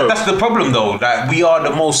that's the problem though. Like we are the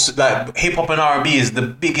most hip hop and R&B is the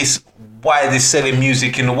biggest, widest selling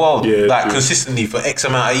music in the world. Yeah, consistently for X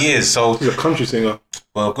amount of years. So she's a country singer.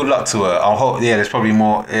 Well, good luck to her. I'll hope. Yeah, there's probably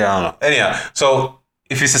more. Yeah, I don't know. Anyhow, so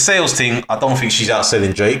if it's a sales thing, I don't think she's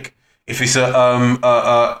outselling Drake. If it's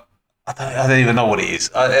I don't even know what it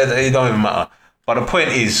is. It don't even matter. But the point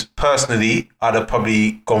is, personally, I'd have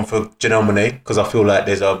probably gone for Janelle Monáe because I feel like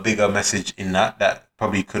there's a bigger message in that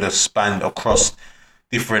probably could have spanned across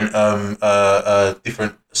different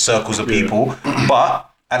different circles of people, but.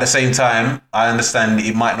 At the same time, I understand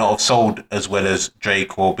it might not have sold as well as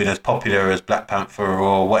Drake or been as popular as Black Panther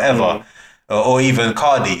or whatever, or even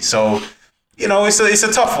Cardi. So, you know, it's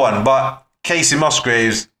a tough one. But Casey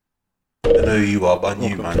Musgraves, I don't know who you are, but I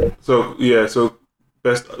knew, man. So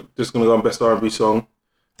best. Just gonna go on best R&B song.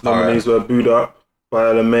 Nominees were "Boo'd Up"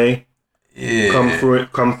 by LMA. Yeah.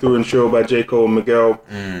 Come Through and Chill by J. Cole and Miguel.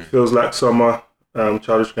 Feels Like Summer,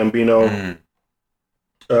 Childish Gambino.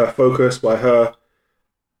 Focus by her.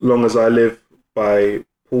 Long As I Live by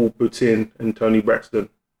Paul Boutin and Tony Braxton.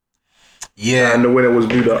 Yeah, and the winner was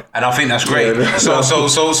Boo'd Up, and I think that's great. Yeah.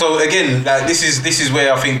 So again, like this is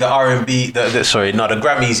where I think the R&B, the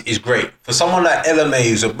Grammys is great for someone like LMA,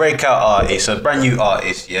 who's a breakout artist, a brand new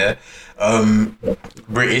artist. Yeah,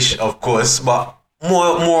 British, of course, but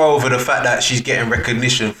moreover the fact that she's getting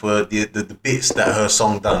recognition for the bits that her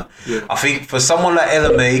song done. Yeah. I think for someone like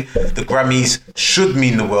LMA, the Grammys should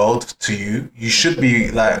mean the world to you. You should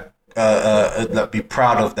be like be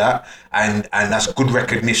proud of that, and that's good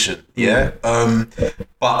recognition. Yeah.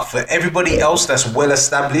 But for everybody else that's well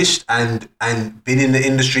established and been in the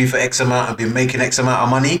industry for X amount and been making X amount of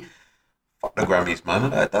money, fuck the Grammys, man.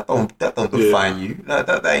 That don't define you.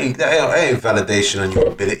 That ain't validation on your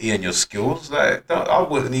ability and your skills. Like I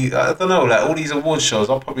don't know. Like all these award shows,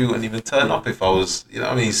 I probably wouldn't even turn up if I was, you know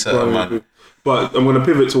what I mean, certain man. But I'm gonna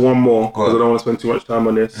pivot to one more because I don't want to spend too much time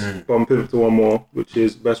on this. But I'm pivot to one more, which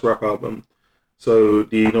is best rap album. So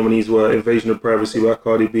the nominees were "Invasion of Privacy" by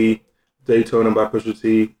Cardi B, "Daytona" by Pusha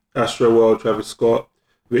T, "Astro World" Travis Scott,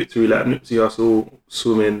 "Victory Lap" Nipsey Hussle,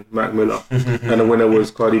 "Swimming" Mac Miller, and the winner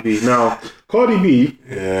was Cardi B. Now, Cardi B,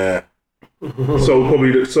 sold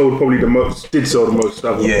probably the most. Did sell the most.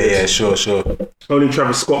 Yeah, sure. Only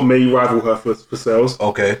Travis Scott may rival her for sales.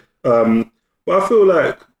 Okay. But I feel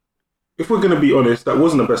like if we're gonna be honest, that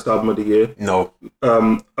wasn't the best album of the year. No.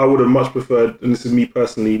 I would have much preferred, and this is me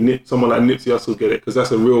personally, someone like Nipsey Hussle get it because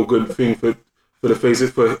that's a real good thing for the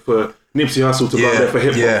faces for Nipsey Hussle to go up there for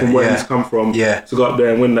hip hop from where he's come from. Yeah. To go up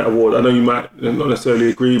there and win that award. I know you might not necessarily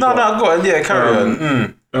agree. No, go on. Yeah, carry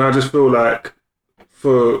on. And I just feel like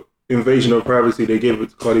for Invasion of Privacy, they gave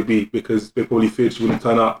it to Cardi B because they probably feared she wouldn't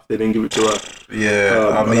turn up if they didn't give it to her.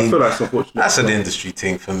 Yeah, I mean, I feel like it's unfortunate. That's an industry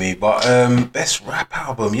thing for me. But best rap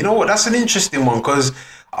album, you know what? That's an interesting one because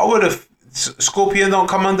I would have Scorpion don't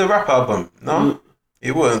come under rap album. No,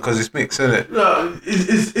 it wouldn't because it's mixed, isn't it? No,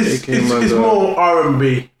 it's more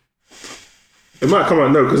R&B. It might come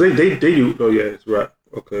out because they do. Oh yeah, it's rap.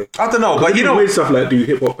 Okay. I don't know, but you know, weird stuff like do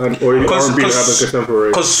hip hop and or R&B that have a contemporary.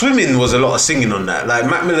 Because Swimming was a lot of singing on that. Like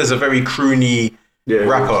Mac Miller's a very croony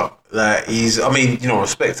rapper. Like I mean, you know,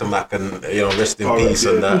 respect to Mac and you know, rest in peace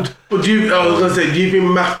and that. But do you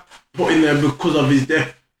think Mac put in there because of his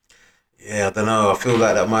death? Yeah, I don't know. I feel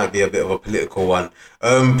like that might be a bit of a political one.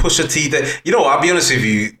 Pusha T, you know, I'll be honest with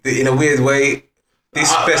you, in a weird way. This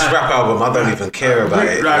best rap album, I don't even care about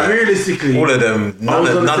it. Like realistically, all of them, none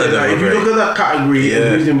of them are if you look at that category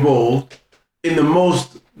and who's involved, in the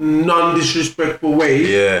most non-disrespectful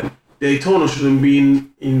way, Daytona shouldn't be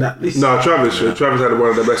in that list. No, Travis should. Travis had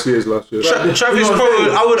one of the best years last year. Travis probably,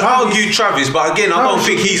 I would argue Travis, but again, I don't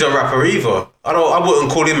think he's a rapper either. I wouldn't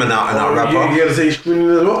call him an out-and-out rapper. You gotta say he's crooning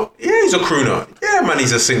as well? Yeah, he's a crooner. Yeah, man,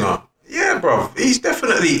 he's a singer. Yeah, bro. He's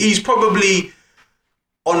probably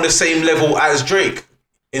on the same level as Drake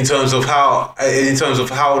in terms of how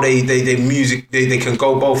they music they can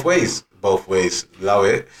go both ways. Allow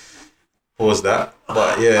it. Pause that.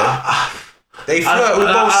 But yeah, they flirt with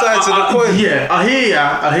both sides of the coin. Yeah, I hear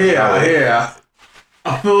ya.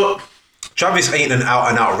 I feel Travis ain't an out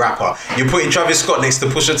and out rapper. You're putting Travis Scott next to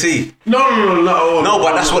Pusha T. No,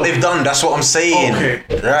 but that's what they've done. That's what I'm saying. Okay.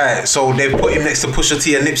 Right. So they've put him next to Pusha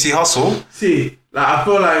T and Nipsey Hussle. See, like I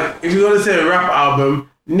feel like if you're gonna say a rap album,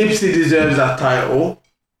 Nipsey deserves that title.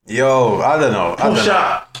 Yo, I don't know.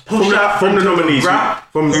 Push from the nominees.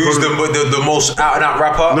 Who's the most out and out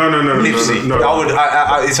rapper? No. Nipsey. No. I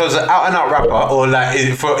would. It was an out and out rapper, or like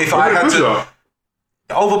if I had to.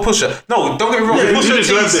 Over Pusha. No, don't get me wrong. Yeah,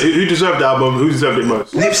 who deserved the album? Who deserved it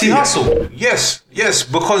most? Nipsey Hussle. Yes,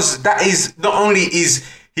 because that is not only is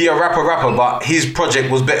he a rapper, but his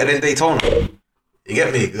project was better than Daytona. You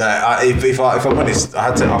get me? Like, if I'm honest,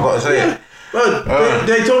 I've got to say it. Well,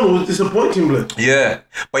 Daytona was disappointing, blood. Yeah,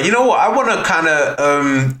 but you know what? I want to kind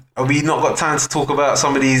of. Have we not got time to talk about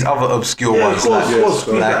some of these other obscure ones? Of course.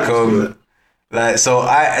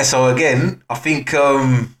 So again, I think.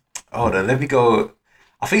 Hold on, let me go.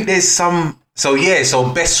 I think there's some. So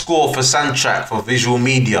best score for soundtrack for visual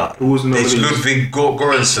media. Who was the It's nominee? Ludwig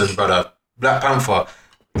Göransson, brother. Black Panther.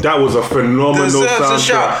 That was a phenomenal Deserves a soundtrack.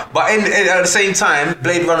 shout. But at the same time,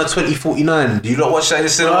 Blade Runner 2049. Do you not watch that in the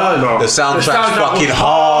cinema? No. The soundtrack's fucking was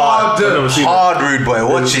hard. I've never seen Hard, rude boy.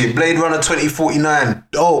 Watch it. Blade Runner 2049.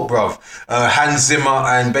 Dope, bruv. Hans Zimmer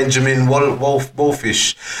and Benjamin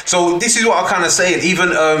Wolfish. So this is what I kind of say.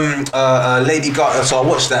 Even Lady Gaga. So I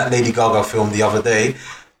watched that Lady Gaga film the other day.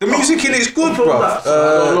 The music in it's good,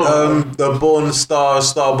 bruv. The Born Star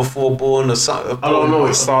Before Born, or something. I don't know.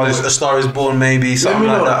 A Star is Born, maybe something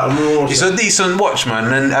like that. It's a decent watch,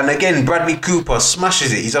 man. And again, Bradley Cooper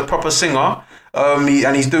smashes it. He's a proper singer,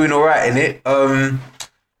 and he's doing all right in it.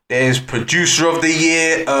 There's Producer of the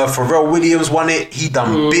Year. Pharrell Williams won it. He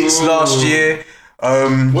done bits last year.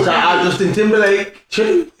 Was that Justin Timberlake?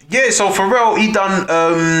 Yeah, so Pharrell, he done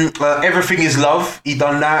Everything Is Love. He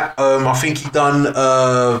done that. I think he done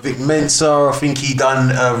Vic Mensa. I think he done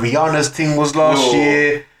Rihanna's thing was last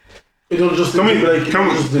year. It don't just Can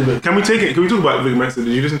we take it? Can we talk about Vic Mensa?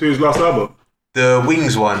 Did you listen to his last album? The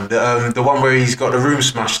Wings one, the one where he's got the room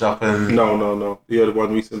smashed up and. No. He had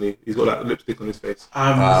one recently. He's got that lipstick on his face.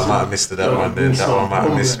 I might have missed that one. Then that one might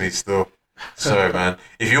have missed me still. Sorry, man.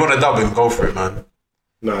 If you want to dub him, go for it, man.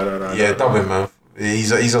 No. Yeah, dub him, man.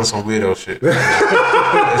 He's on some weirdo shit.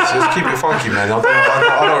 Let's keep it funky, man.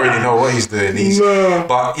 I don't really know what he's doing.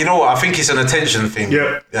 But you know what? I think it's an attention thing.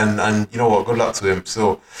 Yeah. And you know what? Good luck to him.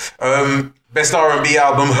 So, best R&B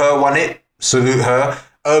album, Her won it. Salute her.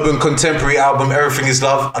 Urban contemporary album, Everything Is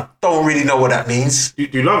Love. I don't really know what that means. Do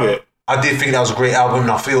you love it? I did think that was a great album,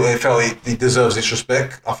 and I felt it deserves its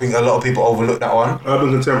respect. I think a lot of people overlook that one.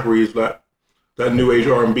 Urban contemporary is like that new age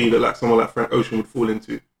R&B that like someone like Frank Ocean would fall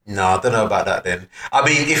into. No, I don't know about that then. I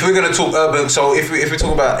mean, if we're gonna talk urban, so if we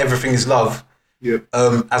talk about Everything Is Love,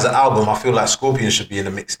 as an album, I feel like Scorpion should be in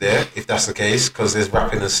the mix there, if that's the case, because there's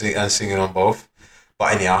rapping and singing on both.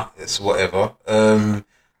 But anyhow, it's whatever.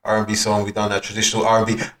 R&B song, we done that traditional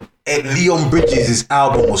R&B. Leon Bridges'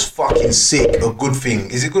 album was fucking sick. A Good Thing.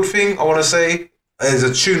 Is it Good Thing? I want to say there's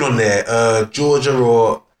a tune on there. Georgia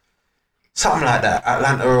or something like that.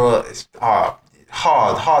 Atlanta or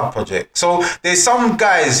hard project. So there's some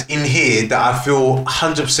guys in here that I feel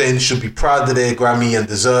 100% should be proud of their Grammy and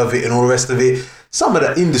deserve it and all the rest of it. Some of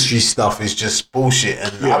the industry stuff is just bullshit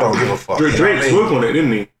and I don't give a fuck. Drake spoke on it,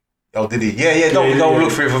 didn't he? Oh, did he? Yeah. Don't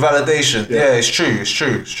look for it for validation. Yeah, it's true.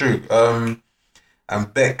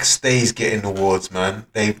 And Beck stays getting awards, man.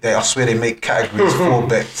 They I swear they make categories for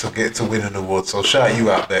Beck to win an award. So shout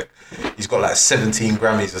you out, Beck. He's got like 17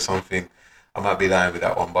 Grammys or something. I might be lying with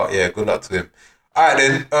that one, but yeah, good luck to him. Alright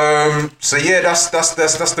then. So yeah, that's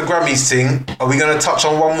the Grammys thing. Are we gonna touch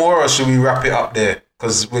on one more or should we wrap it up there?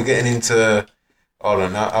 Because we're getting into hold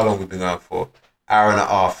on, how long have we been going for? Hour and a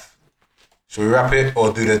half. Should we wrap it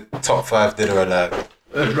or do the top 5 Dead or Alive?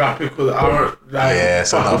 Let's wrap it because hour. Yeah,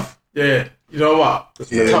 it's enough. Yeah, you know what?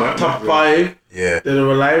 Top 5. Yeah. Dead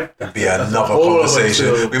or Alive. That'd be another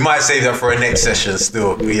conversation. We might save that for a next session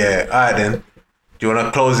still. Yeah. Alright then. Do you want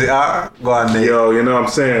to close it out? Go on, Nate. Yo, you know what I'm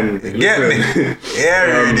saying? Get me. Yeah,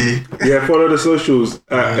 ready. Yeah, follow the socials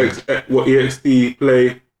at what EXT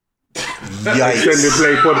Play. Yikes. Extended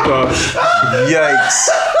Play Podcast. Yikes.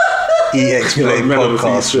 EX Play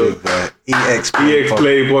Podcast. EX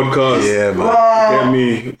Play Podcast. Yeah, man. Get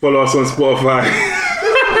me. Follow us on Spotify.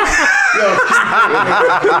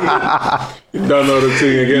 You don't know the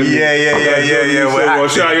thing again. Yeah. We're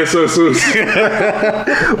active. Shout your socials.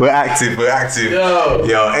 We're active.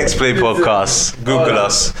 Yo, ExPlay Podcast. Google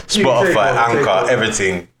us. Spotify, Anchor,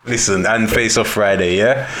 everything. Listen, and Face Off Friday,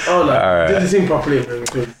 yeah? Oh, no. All right. Do the thing properly,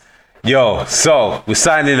 man. Yo, so we're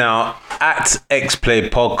signing out at ExPlay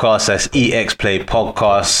Podcast. That's ExPlay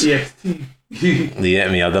Podcast. EXT. You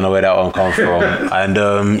get me? I don't know where that one come from.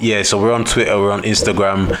 And yeah, so we're on Twitter, we're on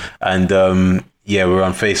Instagram, and yeah, we're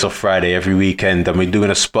on Face Off Friday every weekend, and we're doing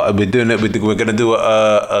a spot. We're gonna do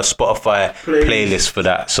a Spotify playlist for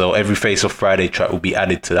that. So every Face Off Friday track will be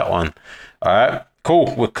added to that one. All right,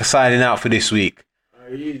 cool. We're signing out for this week.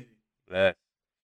 Easy. Yeah.